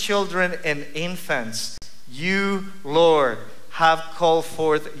lips of children and infants, you, Lord, have called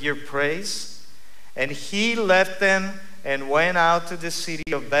forth your praise? And he left them and went out to the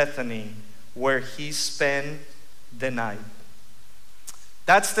city of Bethany, where he spent the night.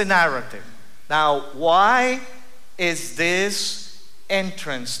 That's the narrative. Now, why is this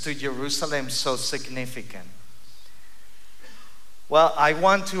entrance to Jerusalem so significant? Well, I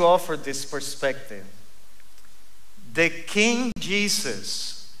want to offer this perspective. The King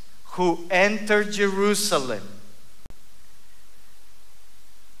Jesus, who entered Jerusalem,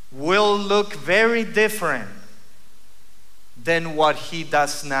 will look very different than what he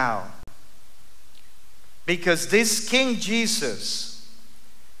does now. Because this King Jesus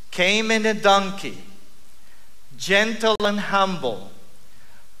came in a donkey, gentle and humble.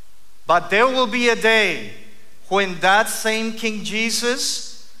 But there will be a day when that same King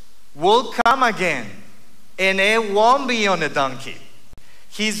Jesus will come again, and it won't be on a donkey.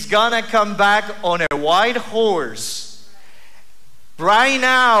 He's gonna come back on a white horse. Right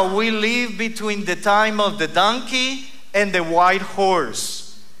now, we live between the time of the donkey and the white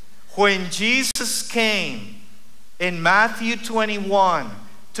horse. When Jesus came in Matthew 21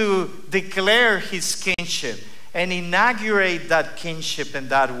 to declare his kingship and inaugurate that kingship in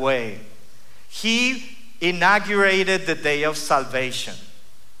that way, he inaugurated the day of salvation.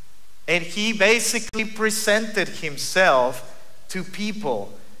 And he basically presented himself to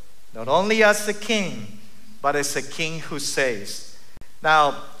people, not only as a king, but as a king who saves.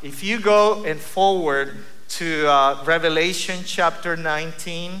 Now, if you go and forward to Revelation chapter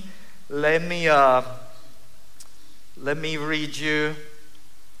 19, let me read you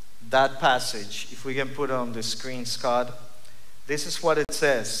that passage. If we can put it on the screen, Scott. This is what it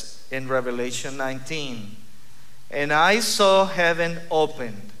says in Revelation 19. And I saw heaven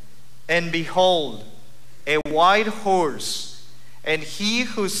opened, and behold, a white horse, and he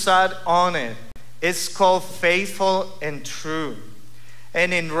who sat on it is called Faithful and True.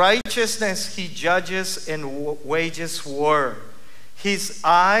 And in righteousness he judges and wages war. His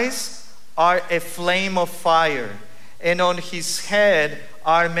eyes are a flame of fire, and on his head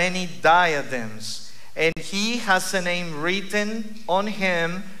are many diadems. And he has a name written on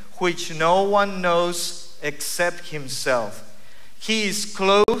him which no one knows except himself. He is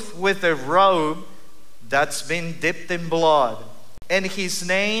clothed with a robe that's been dipped in blood, and his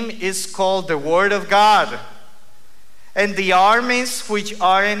name is called the Word of God. And the armies which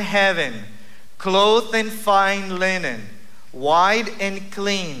are in heaven, clothed in fine linen, white and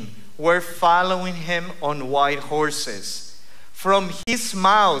clean, were following him on white horses. From his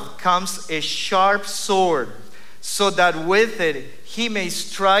mouth comes a sharp sword, so that with it he may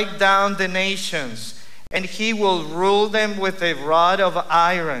strike down the nations, and he will rule them with a rod of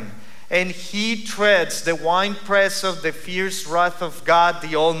iron. And he treads the winepress of the fierce wrath of God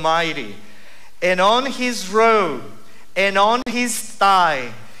the Almighty. And on his robe and on his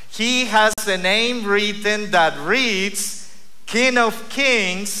thigh he has a name written that reads, King of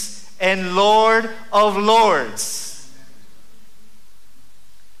Kings and Lord of Lords.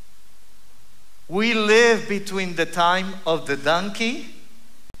 We live between the time of the donkey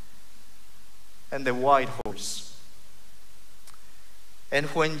and the white horse. And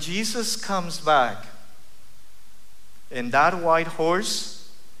when Jesus comes back in that white horse,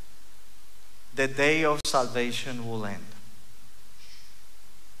 the day of salvation will end.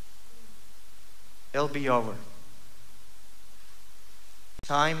 It'll be over.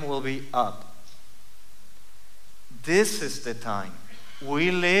 Time will be up. This is the time.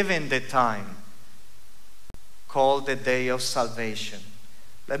 We live in the time called the day of salvation.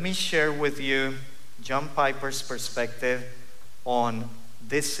 Let me share with you John Piper's perspective on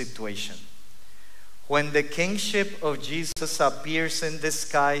this situation. When the kingship of Jesus appears in the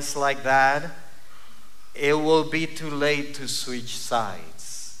skies like that, it will be too late to switch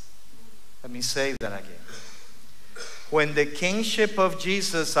sides. Let me say that again. When the kingship of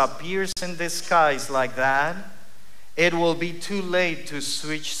Jesus appears in the skies like that, it will be too late to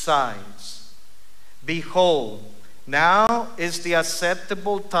switch sides. Behold, now is the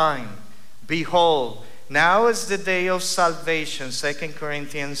acceptable time. Behold, now is the day of salvation. 2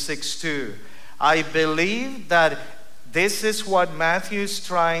 Corinthians 6:2. I believe that this is what Matthew is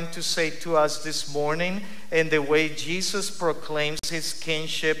trying to say to us this morning in the way Jesus proclaims his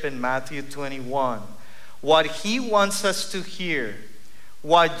kingship in Matthew 21. What he wants us to hear,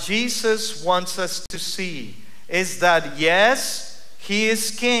 what Jesus wants us to see, is that yes, he is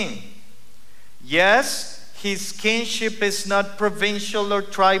king. Yes, his kingship is not provincial or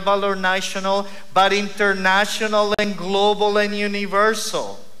tribal or national, but international and global and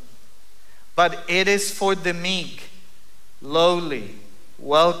universal. But it is for the meek, lowly,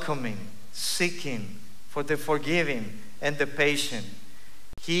 welcoming, seeking, for the forgiving and the patient.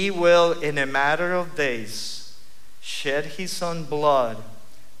 He will, in a matter of days, shed his own blood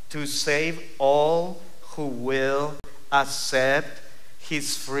to save all who will accept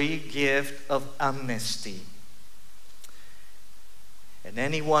his free gift of amnesty. And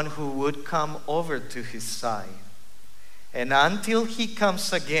anyone who would come over to his side. And until he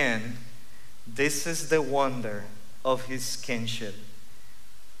comes again, this is the wonder of his kingship.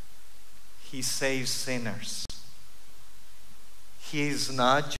 He saves sinners. He is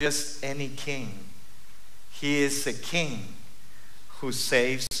not just any king. He is a king who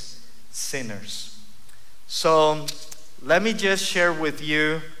saves sinners. So let me just share with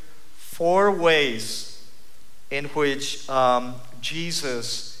you 4 ways in which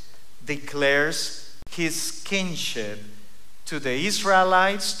Jesus declares his kinship to the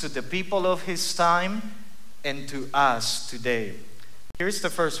Israelites, to the people of his time, and to us today. Here's the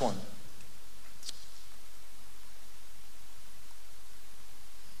first one.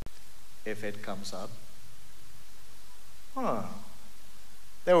 If it comes up. Oh,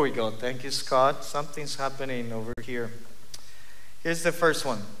 there we go. Thank you, Scott. Something's happening over here. Here's the first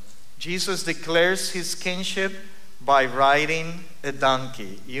one. Jesus declares his kinship by riding a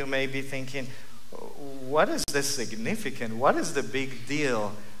donkey. You may be thinking, what is the significance? What is the big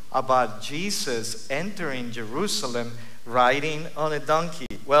deal about Jesus entering Jerusalem riding on a donkey?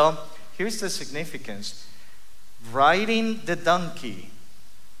 Well, here's the significance. Riding the donkey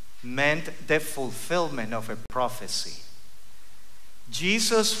meant the fulfillment of a prophecy.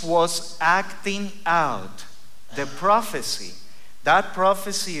 Jesus was acting out the prophecy. That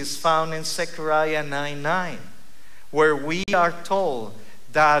prophecy is found in Zechariah 9:9, where we are told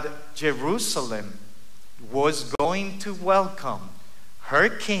that Jerusalem was going to welcome her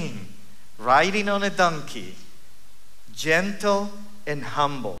king riding on a donkey, gentle and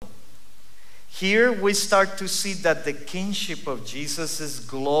humble. Here we start to see that the kinship of Jesus is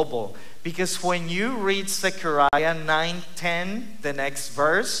global, because when you read Zechariah 9:10, the next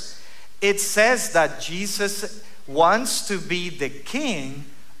verse, it says that Jesus wants to be the king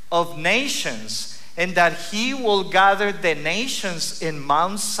of nations, and that he will gather the nations in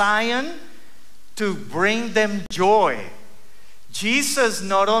Mount Zion to bring them joy. Jesus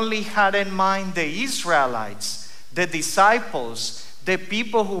not only had in mind the Israelites, the disciples, the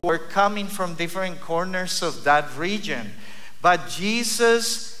people who were coming from different corners of that region, but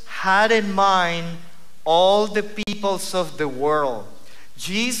Jesus had in mind all the peoples of the world.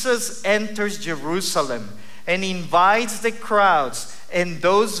 Jesus enters Jerusalem and invites the crowds and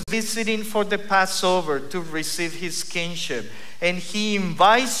those visiting for the Passover to receive his kinship. And he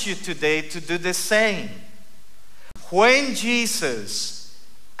invites you today to do the same. When Jesus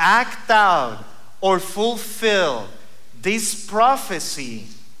act out or fulfill this prophecy,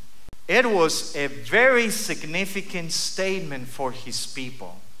 it was a very significant statement for his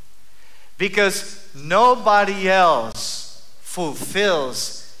people, because nobody else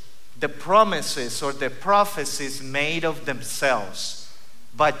fulfills the promises or the prophecies made of themselves,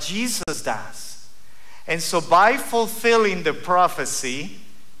 but Jesus does. And so by fulfilling the prophecy,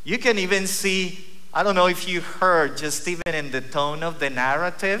 you can even see, I don't know if you heard, just even in the tone of the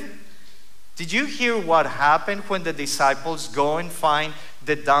narrative, did you hear what happened when the disciples go and find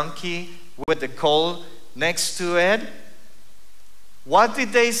the donkey with the colt next to it? What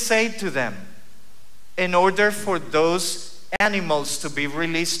did they say to them in order for those animals to be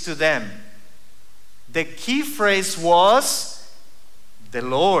released to them? The key phrase was, the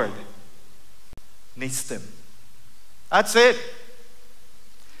Lord needs them. That's it.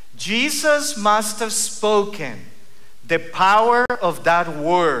 Jesus must have spoken the power of that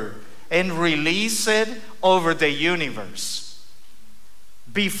word and release it over the universe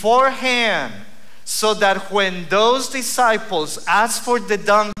beforehand, so that when those disciples ask for the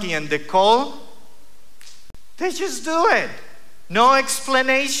donkey and the colt, they just do it. No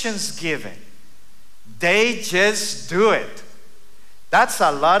explanations given. They just do it. That's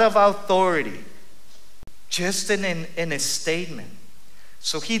a lot of authority, just in a statement.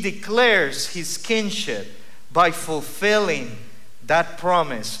 So he declares his kinship by fulfilling that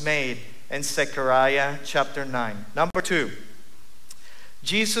promise made in Zechariah chapter 9. Number 2,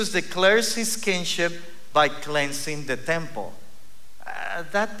 Jesus declares his kinship by cleansing the temple.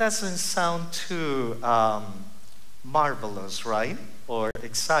 That doesn't sound too marvelous, right? Or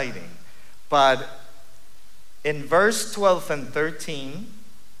exciting. But in verse 12 and 13,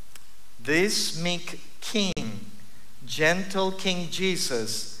 this meek king, gentle King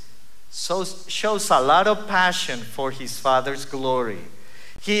Jesus, shows a lot of passion for his Father's glory.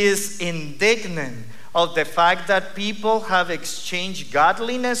 He is indignant of the fact that people have exchanged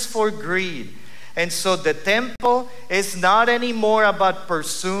godliness for greed. And so the temple is not anymore about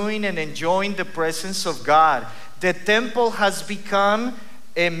pursuing and enjoying the presence of God. The temple has become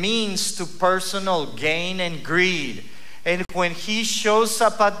a means to personal gain and greed. And when he shows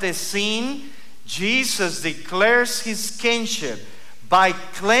up at the scene, Jesus declares his kinship by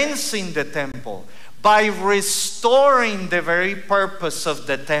cleansing the temple, by restoring the very purpose of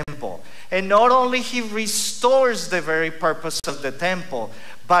the temple. And not only he restores the very purpose of the temple,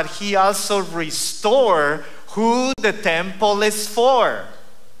 but he also restores who the temple is for.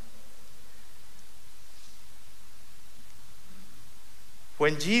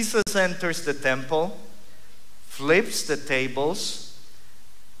 When Jesus enters the temple, flips the tables,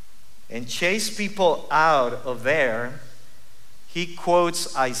 and chase people out of there, he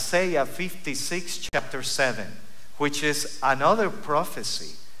quotes Isaiah 56, chapter 7, which is another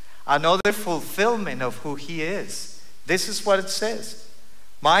prophecy, another fulfillment of who he is. This is what it says.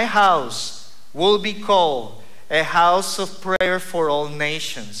 My house will be called a house of prayer for all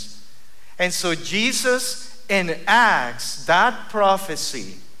nations. And so Jesus enacts that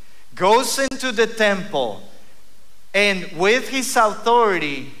prophecy, goes into the temple, and with his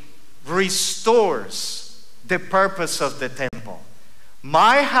authority restores the purpose of the temple.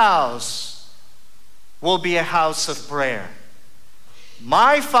 My house will be a house of prayer.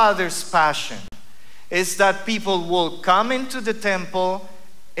 My Father's passion is that people will come into the temple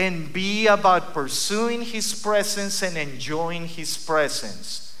and be about pursuing his presence and enjoying his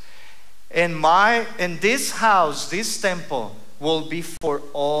presence. And this house, this temple, will be for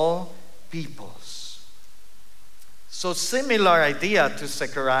all peoples. So similar idea to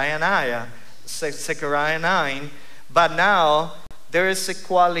Zechariah 9, but now there is a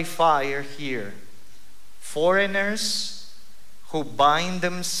qualifier here. Foreigners who bind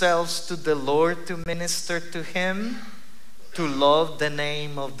themselves to the Lord to minister to him, to love the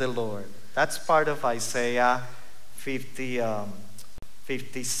name of the Lord. That's part of Isaiah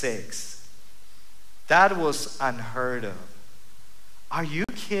 56. That was unheard of. Are you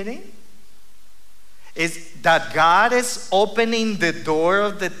kidding? Is that God is opening the door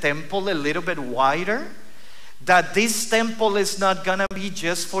of the temple a little bit wider? That this temple is not going to be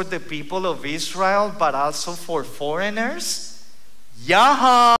just for the people of Israel, but also for foreigners?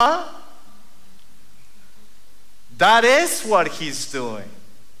 Yaha! That is what he's doing.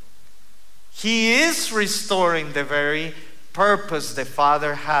 He is restoring the very purpose the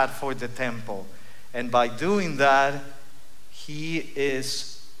Father had for the temple. And by doing that, he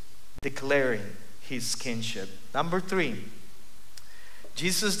is declaring his kinship. Number 3,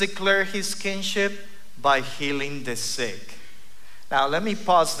 Jesus declared his kinship by healing the sick. Now let me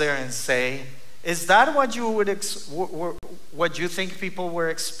pause there and say, is that what you would what you think people were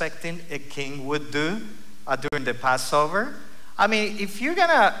expecting a king would do during the Passover? I mean, if you're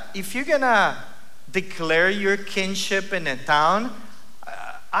gonna declare your kinship in a town,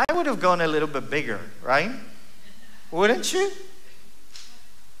 I would have gone a little bit bigger, right? Wouldn't you?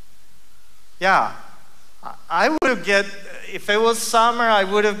 Yeah, I would have if it was summer, I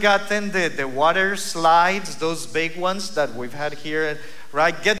would have gotten the water slides, those big ones that we've had here,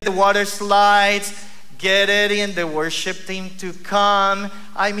 right? Get the water slides, get Eddie and the worship team to come.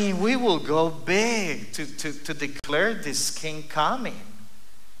 I mean, we will go big to declare this king coming.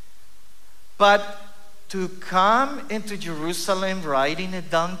 But to come into Jerusalem riding a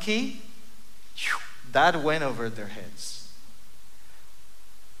donkey, that went over their heads.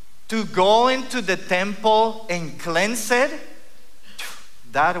 To go into the temple and cleanse it,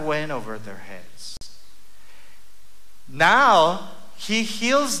 that went over their heads. Now, he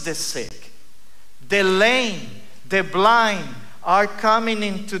heals the sick. The lame, the blind are coming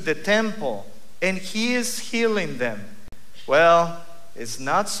into the temple, and he is healing them. Well, it's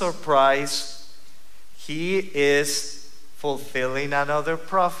not surprise. He is fulfilling another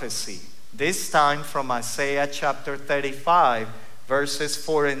prophecy, this time from Isaiah chapter 35, verses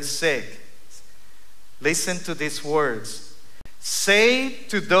 4 and 6. Listen to these words. Say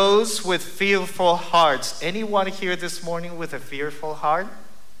to those with fearful hearts. Anyone here this morning with a fearful heart?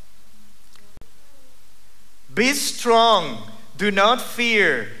 Be strong. Do not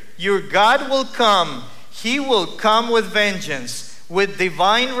fear. Your God will come. He will come with vengeance, with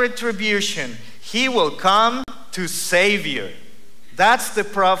divine retribution. He will come to save you. That's the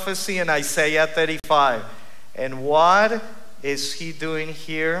prophecy in Isaiah 35. And what is he doing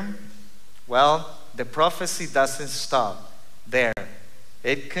here? Well, the prophecy doesn't stop there.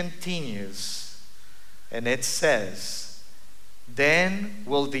 It continues. And it says, then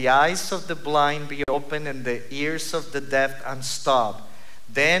will the eyes of the blind be opened and the ears of the deaf unstopped.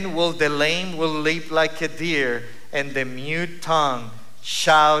 Then will the lame will leap like a deer and the mute tongue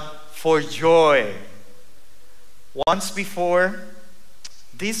shout for joy. Once before,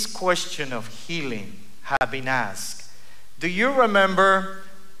 this question of healing had been asked. Do you remember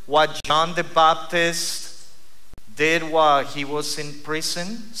what John the Baptist did while he was in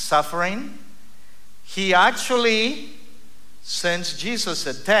prison suffering? He actually sends Jesus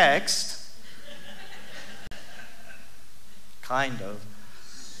a text, kind of,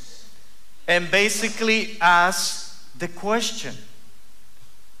 and basically asks the question.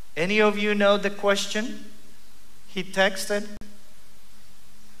 Any of you know the question he texted?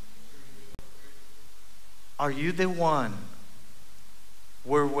 Are you the one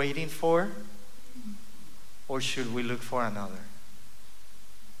we're waiting for? Or should we look for another?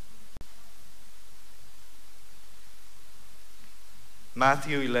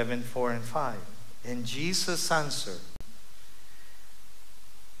 Matthew 11, 4 and 5. And Jesus answered,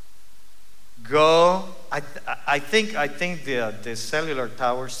 go. I think the cellular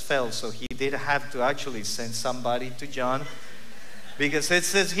towers fell, so he did have to actually send somebody to John. Because it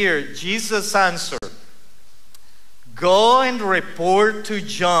says here, Jesus answered, go and report to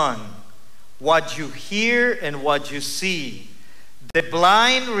John what you hear and what you see. The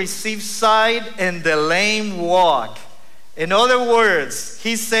blind receive sight and the lame walk. In other words,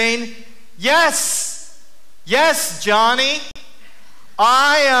 he's saying, yes, yes, Johnny,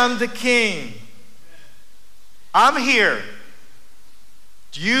 I am the king. I'm here.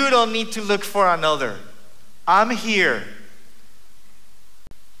 You don't need to look for another. I'm here.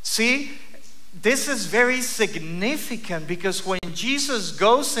 See, this is very significant because when Jesus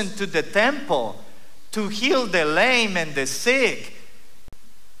goes into the temple to heal the lame and the sick,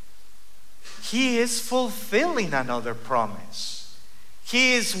 he is fulfilling another promise.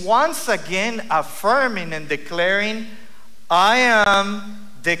 He is once again affirming and declaring, I am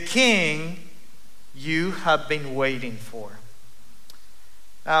the king you have been waiting for.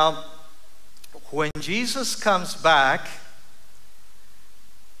 Now, when Jesus comes back,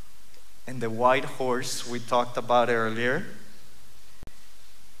 and the white horse we talked about earlier,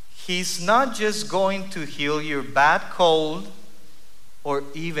 he's not just going to heal your bad cold or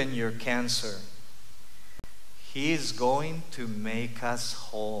even your cancer. He is going to make us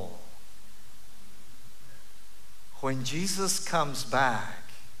whole. When Jesus comes back,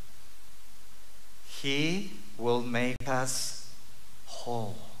 he will make us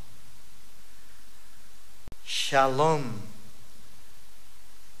whole. Shalom.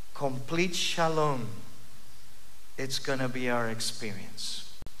 Complete shalom. It's going to be our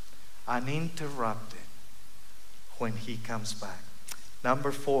experience. Uninterrupted when he comes back.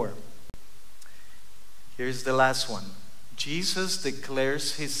 Number 4. Here's the last one. Jesus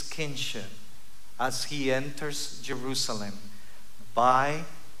declares his kingship as he enters Jerusalem by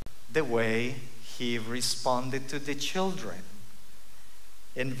the way he responded to the children.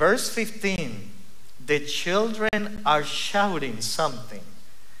 In verse 15, the children are shouting something.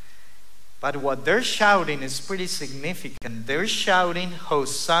 But what they're shouting is pretty significant. They're shouting,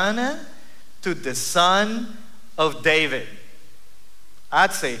 Hosanna to the Son of David.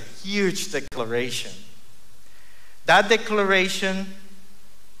 That's a huge declaration. That declaration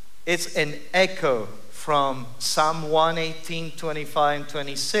is an echo from Psalm 118, 25, and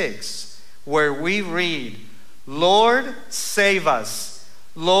 26, where we read, Lord, save us.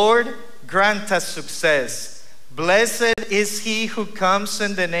 Lord, grant us success. Blessed is he who comes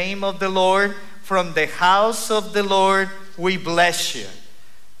in the name of the Lord. From the house of the Lord, we bless you.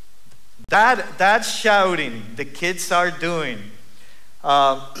 That shouting the kids are doing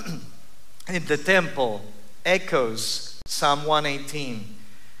in the temple echoes Psalm 118.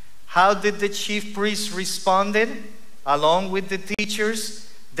 How did the chief priests respond? Along with the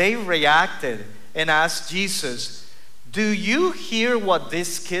teachers, they reacted and asked Jesus, do you hear what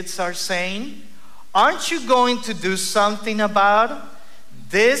these kids are saying? Aren't you going to do something about it?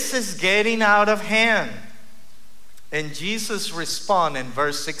 This is getting out of hand. And Jesus responded in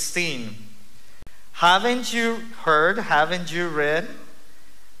verse 16, haven't you heard, haven't you read,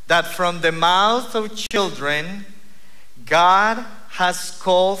 that from the mouth of children, God has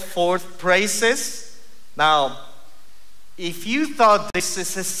called forth praises? Now, if you thought this is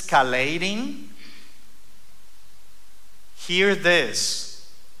escalating, hear this.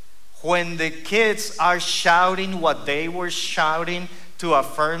 When the kids are shouting what they were shouting to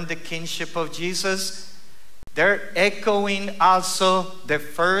affirm the kingship of Jesus, they're echoing also the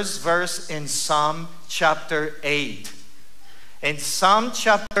first verse in Psalm chapter 8. In Psalm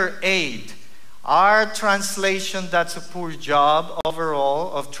chapter 8, our translation, that's a poor job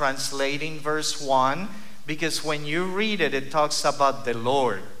overall of translating verse 1, because when you read it, it talks about the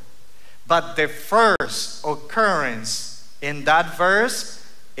Lord. But the first occurrence in that verse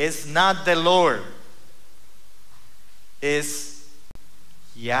is not the Lord, is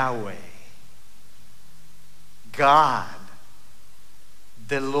Yahweh, God,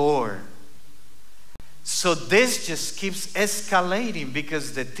 the Lord. So this just keeps escalating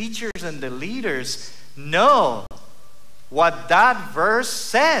because the teachers and the leaders know what that verse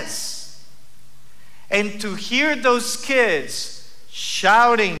says. And to hear those kids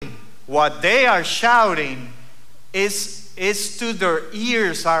shouting what they are shouting is to their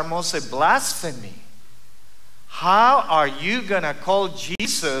ears almost a blasphemy. How are you going to call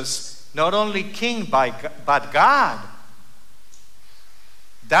Jesus not only king but God?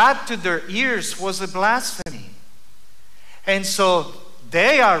 That to their ears was a blasphemy. And so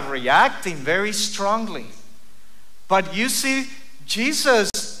they are reacting very strongly. But you see, Jesus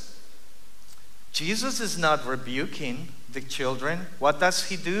is not rebuking the children. What does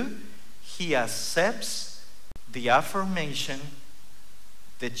he do? He accepts the affirmation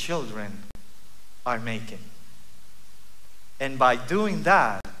the children are making. And by doing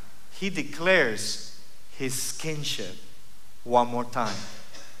that, he declares his kingship one more time.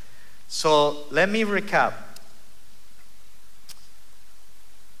 So let me recap.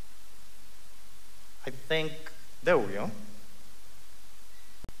 I think, there we go.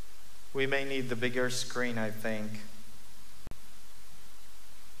 We may need the bigger screen, I think.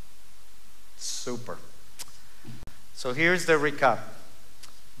 Super. So here's the recap.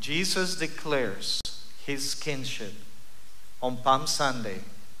 Jesus declares his kingship on Palm Sunday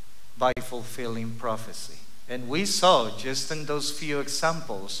by fulfilling prophecy. And we saw just in those few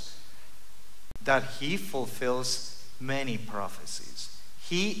examples that he fulfills many prophecies.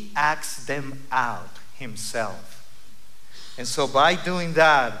 He acts them out himself. And so by doing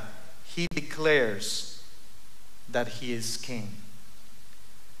that, he declares that he is king.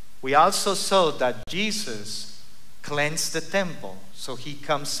 We also saw that Jesus cleansed the temple. So he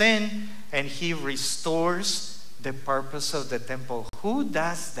comes in and he restores the purpose of the temple. Who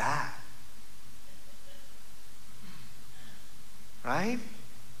does that? Right?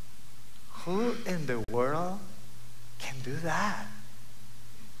 Who in the world can do that?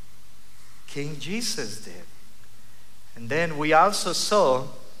 King Jesus did. And then we also saw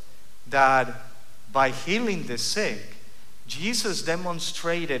that by healing the sick, Jesus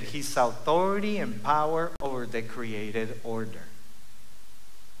demonstrated his authority and power over the created order.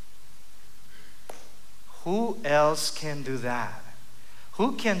 Who else can do that?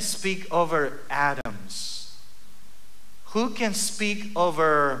 Who can speak over atoms? Who can speak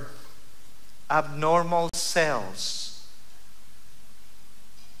over abnormal cells?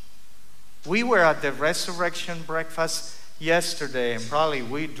 We were at the resurrection breakfast yesterday, and probably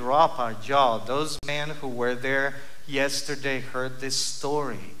we dropped our jaw. Those men who were there yesterday heard this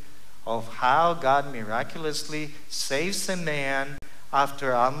story of how God miraculously saves a man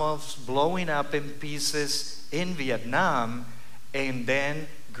after almost blowing up in pieces in Vietnam, and then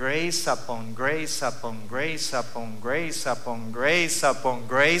grace upon grace upon grace upon grace upon grace upon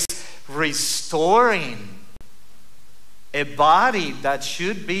grace, restoring a body that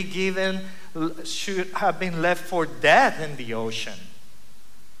should have been left for death in the ocean.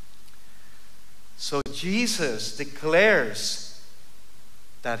 So Jesus declares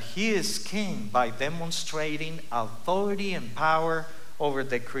that he is king by demonstrating authority and power over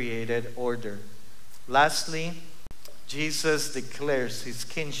the created order. Lastly, Jesus declares his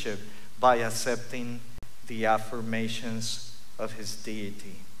kingship by accepting the affirmations of his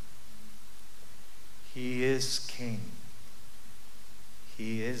deity. He is king.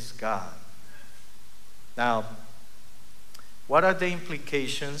 He is God. Now, what are the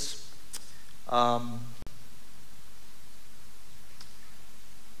implications? Let's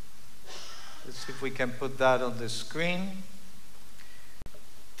see if we can put that on the screen.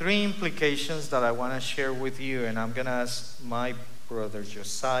 3 implications that I want to share with you, and I'm going to ask my brother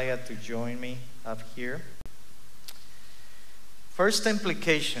Josiah to join me up here. First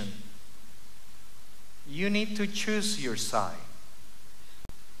implication, you need to choose your side.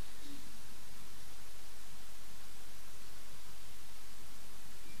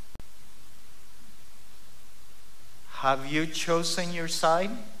 Have you chosen your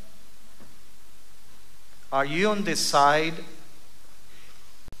side? Are you on the side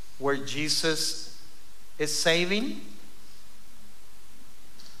where Jesus is saving?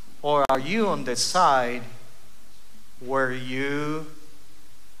 Or are you on the side where you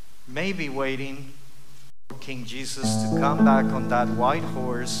may be waiting for King Jesus to come back on that white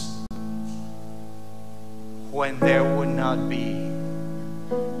horse when there would not be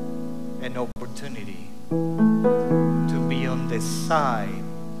an opportunity to be on the side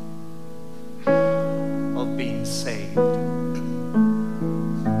of being saved?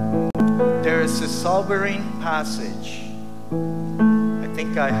 There is a sobering passage. I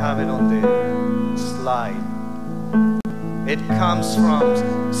think I have it on the slide. It comes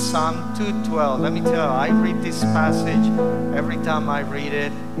from Psalm 2:12. Let me tell you, I read this passage every time I read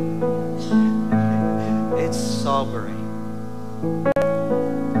it. It's sobering.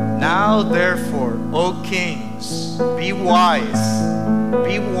 Now therefore, O kings, be wise,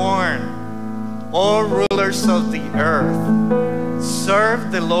 be warned, all rulers of the earth.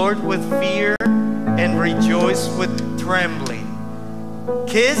 Serve the Lord with fear and rejoice with trembling.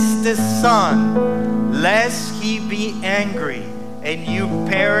 Kiss the Son, lest he be angry and you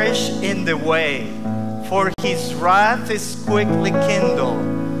perish in the way, for his wrath is quickly kindled.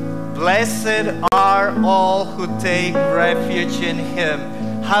 Blessed are all who take refuge in him.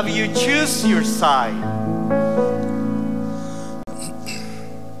 Have you choose your side?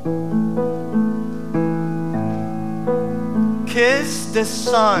 Kiss the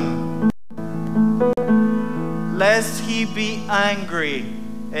Son, lest he be angry,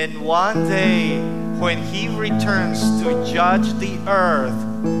 and one day when he returns to judge the earth,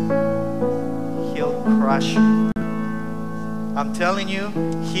 he'll crush you. I'm telling you,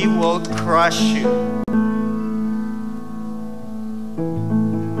 he will crush you.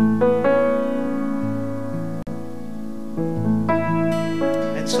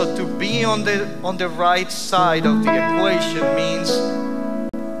 And so to be on the right side of the equation means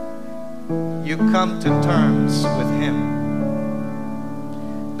you come to terms with him.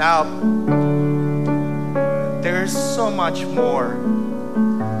 Now, there's so much more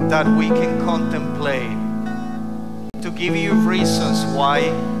that we can contemplate to give you reasons why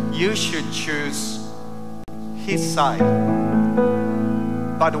you should choose his side.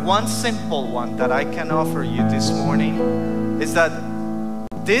 But one simple one that I can offer you this morning is that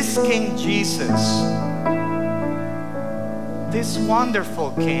this King Jesus, this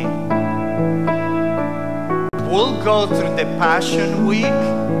wonderful King, will go through the Passion Week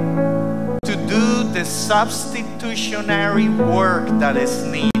to do the substitutionary work that is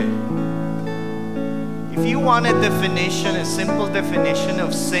needed. If you want a definition, a simple definition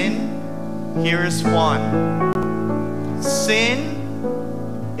of sin, here's one. Sin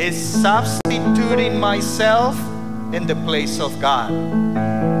is substituting myself in the place of God.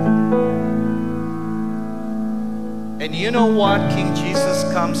 And you know what King Jesus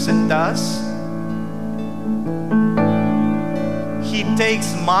comes and does? He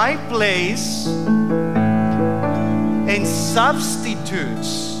takes my place and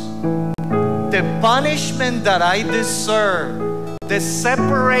substitutes the punishment that I deserve, the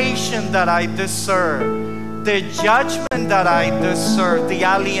separation that I deserve, the judgment that I deserve, the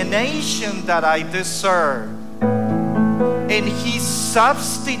alienation that I deserve. And he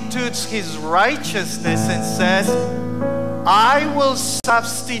substitutes his righteousness and says, I will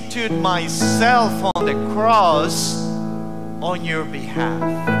substitute myself on the cross on your behalf.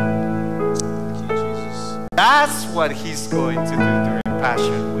 That's what he's going to do during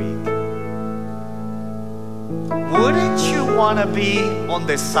Passion Week. Wouldn't you want to be on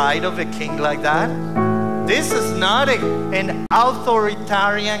the side of a king like that? This is not an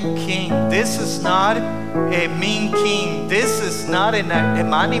authoritarian king. This is not a mean king. This is not a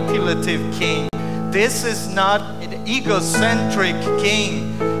manipulative king. This is not an egocentric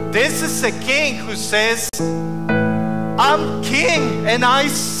king. This is a king who says, I'm king and I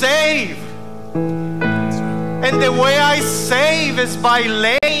save. And the way I save is by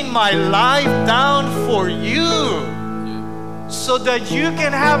laying my life down for you, so that you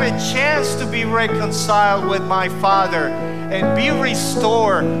can have a chance to be reconciled with my Father and be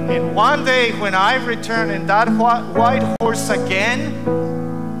restored. And one day when I return in that white horse again,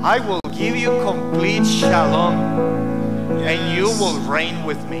 I will give you complete shalom, and you will reign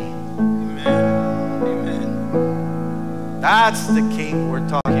with me. Amen. Amen. That's the king we're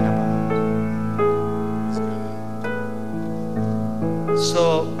talking about.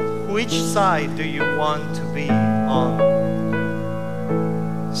 So, which side do you want to be on?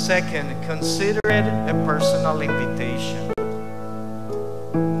 Second, consider it a personal invitation.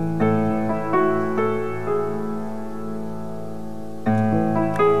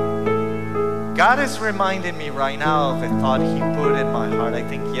 God is reminding me right now of a thought he put in my heart, I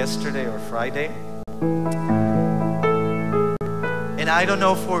think yesterday or Friday. And I don't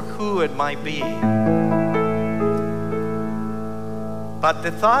know for who it might be. But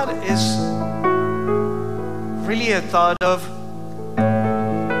the thought is really a thought of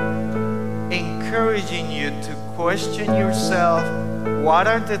encouraging you to question yourself. What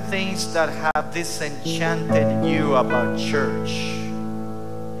are the things that have disenchanted you about church?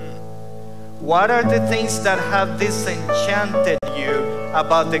 What are the things that have disenchanted you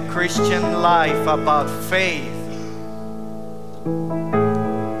about the Christian life, about faith?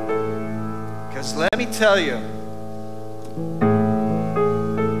 Because let me tell you,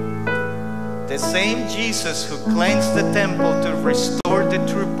 the same Jesus who cleansed the temple to restore the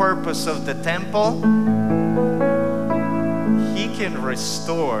true purpose of the temple, he can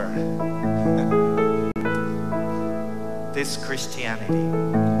restore this Christianity.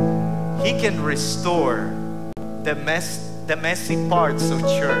 He can restore the messy parts of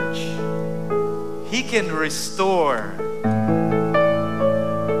church. He can restore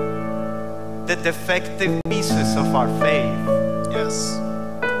the defective pieces of our faith. Yes.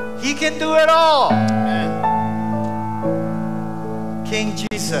 He can do it all. Amen. King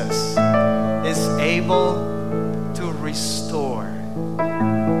Jesus is able to restore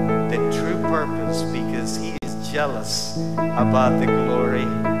the true purpose because he is jealous about the glory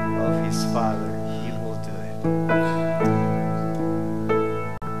of his Father. He will do it.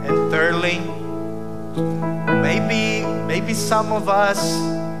 And thirdly, maybe some of us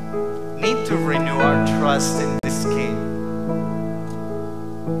need to renew our trust in this King.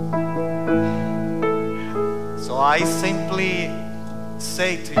 So I simply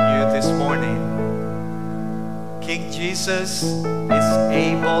say to you this morning, King Jesus is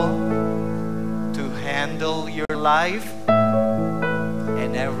able to handle your life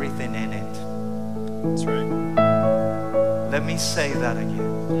and everything in it. That's right. Let me say that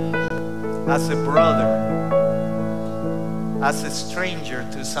again. As a brother, as a stranger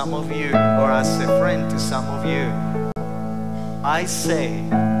to some of you, or as a friend to some of you, I say,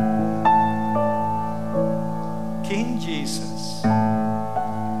 King Jesus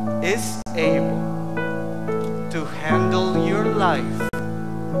is able to handle your life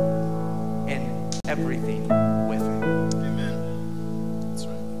and everything with it. Amen. That's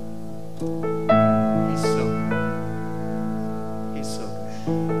right. He's so good. He's so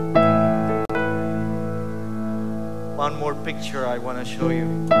good. One more picture I want to show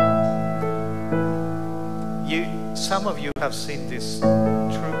you. Some of you have seen this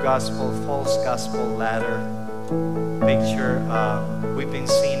true gospel, false gospel ladder picture. We've been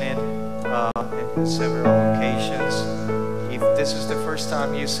seeing it in several occasions. If this is the first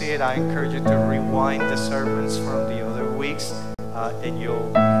time you see it, I encourage you to rewind the sermons from the other weeks and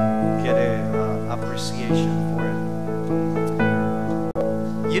you'll get an appreciation for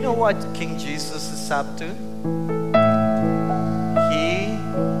it. You know what King Jesus is up to? He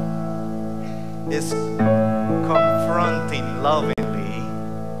is confronting lovingly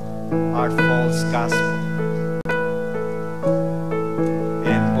our false gospel.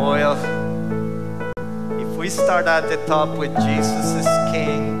 And boy, if we start at the top with Jesus is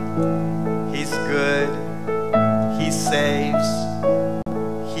King, He's good, He saves,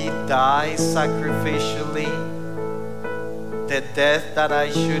 He dies sacrificially, the death that I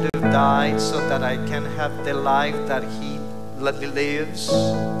should have died so that I can have the life that He lives.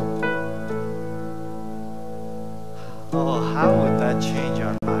 Oh, how would that change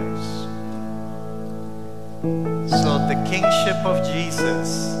our lives? So the kingship of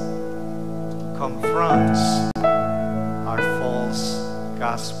Jesus confronts our false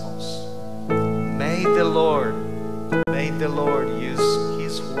gospels. May the Lord use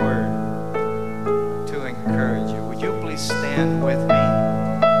His word to encourage you. Would you please stand with me?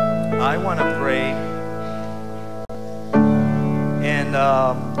 I want to pray. And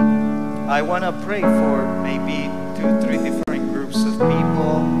I want to pray for maybe 2-3 different groups of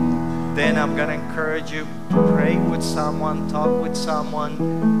people. Then I'm going to encourage you, pray with someone, talk with someone.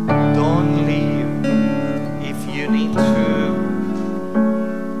 Don't leave if you need to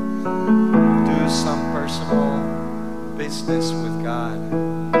do some personal business with God.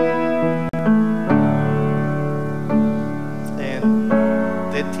 And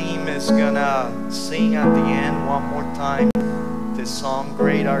the team is going to sing at the end one more time the song,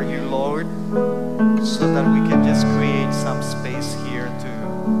 Great Are You, Lord, so that we can just create some space here to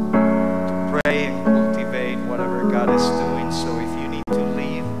pray and cultivate whatever God is doing. So if you need to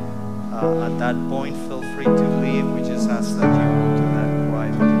leave at that point, feel free to leave. We just ask that you will do that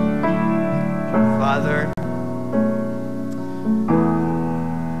quietly. Father,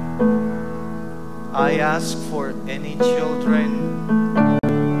 I ask for any children,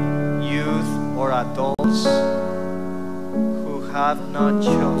 youth, or adults who have not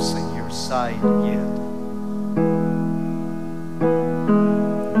chosen your side yet.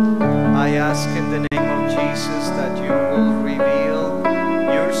 I ask in the name of Jesus that you will reveal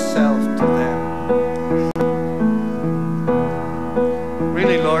yourself to them.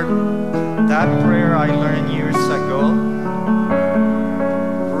 Really, Lord, that prayer I learned years ago,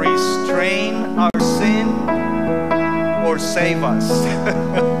 restrain our sin or save us.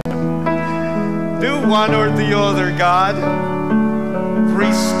 Do one or the other, God.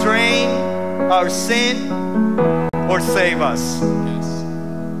 Restrain our sin or save us. Yes.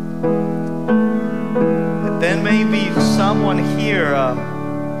 And then maybe someone here,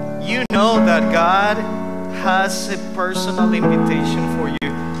 you know that God has a personal invitation for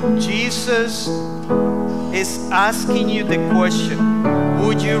you. Jesus is asking you the question,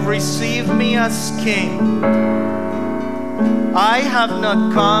 would you receive me as King? I have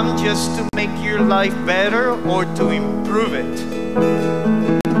not come just to make your life better or to improve it.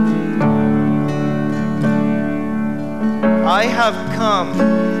 I have come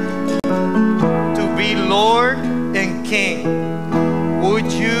to be Lord and King.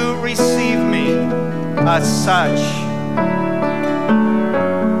 receive me as such.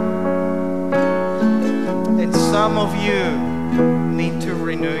 And some of you need to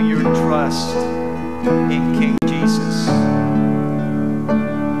renew your trust in King Jesus.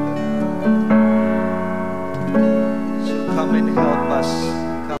 So come and help us.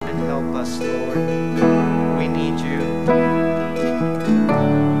 Come and help us, Lord. We need you.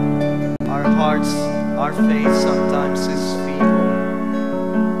 Our hearts, our faith sometimes is feeble.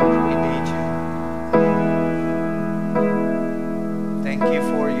 We need you. Thank you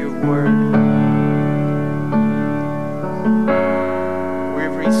for your word. We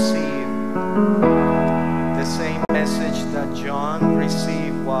receive the same message that John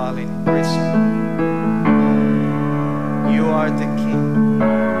received while in prison. You are the King.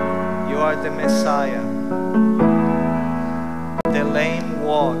 You are the Messiah. The lame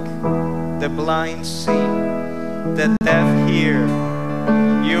walk, the blind see, the deaf hear.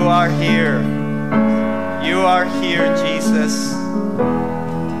 You are here. You are here, Jesus.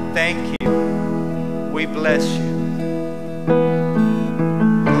 Thank you. We bless you.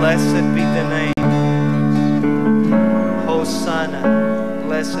 Blessed be the name. Hosanna.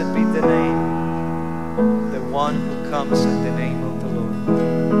 Blessed be the name. The one who comes in the name of the Lord.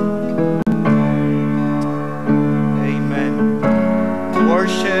 Amen.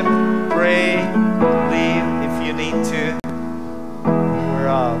 Worship, pray, leave if you need to.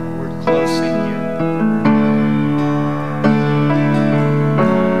 We're closing here.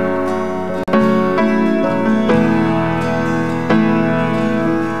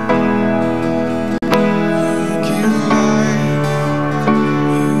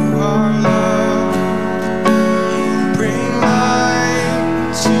 Bring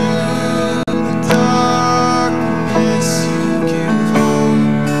light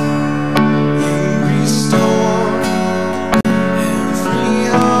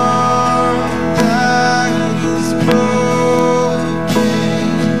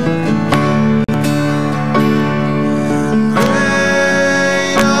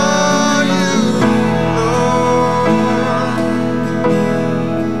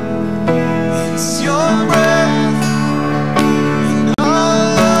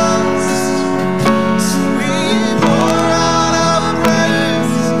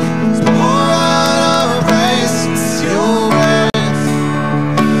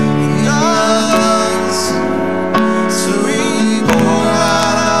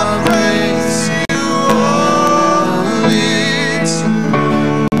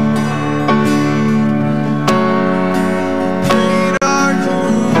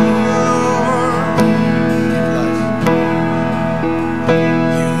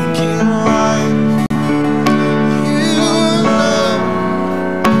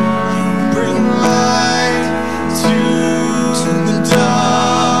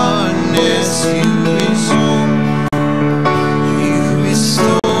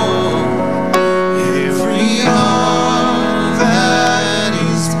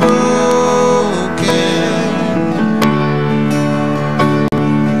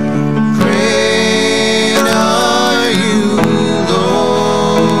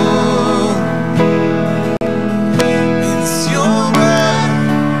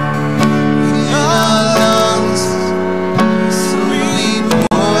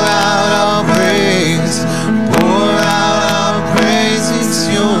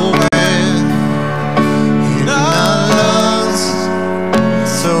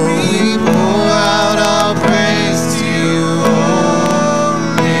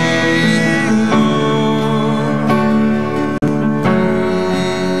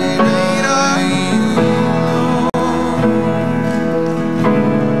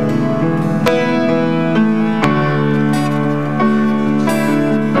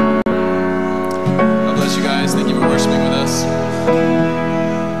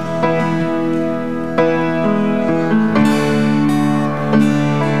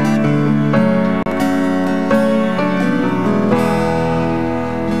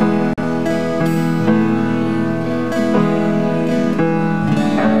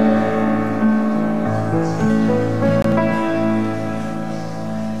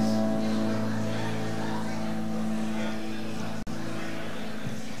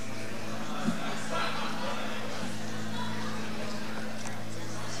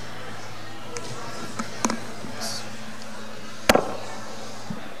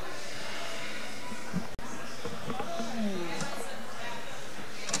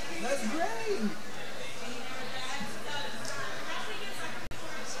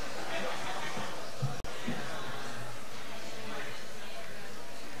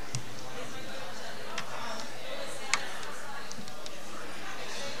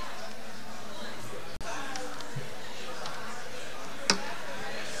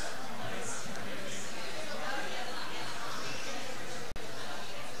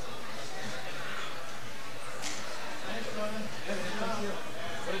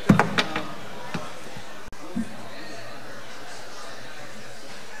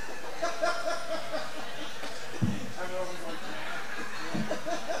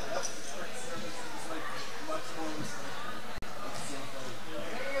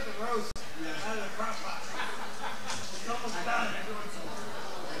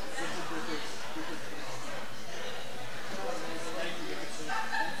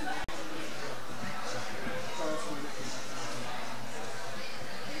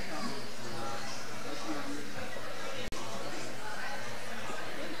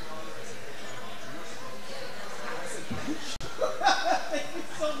Thank you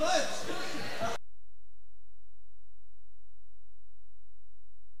so much.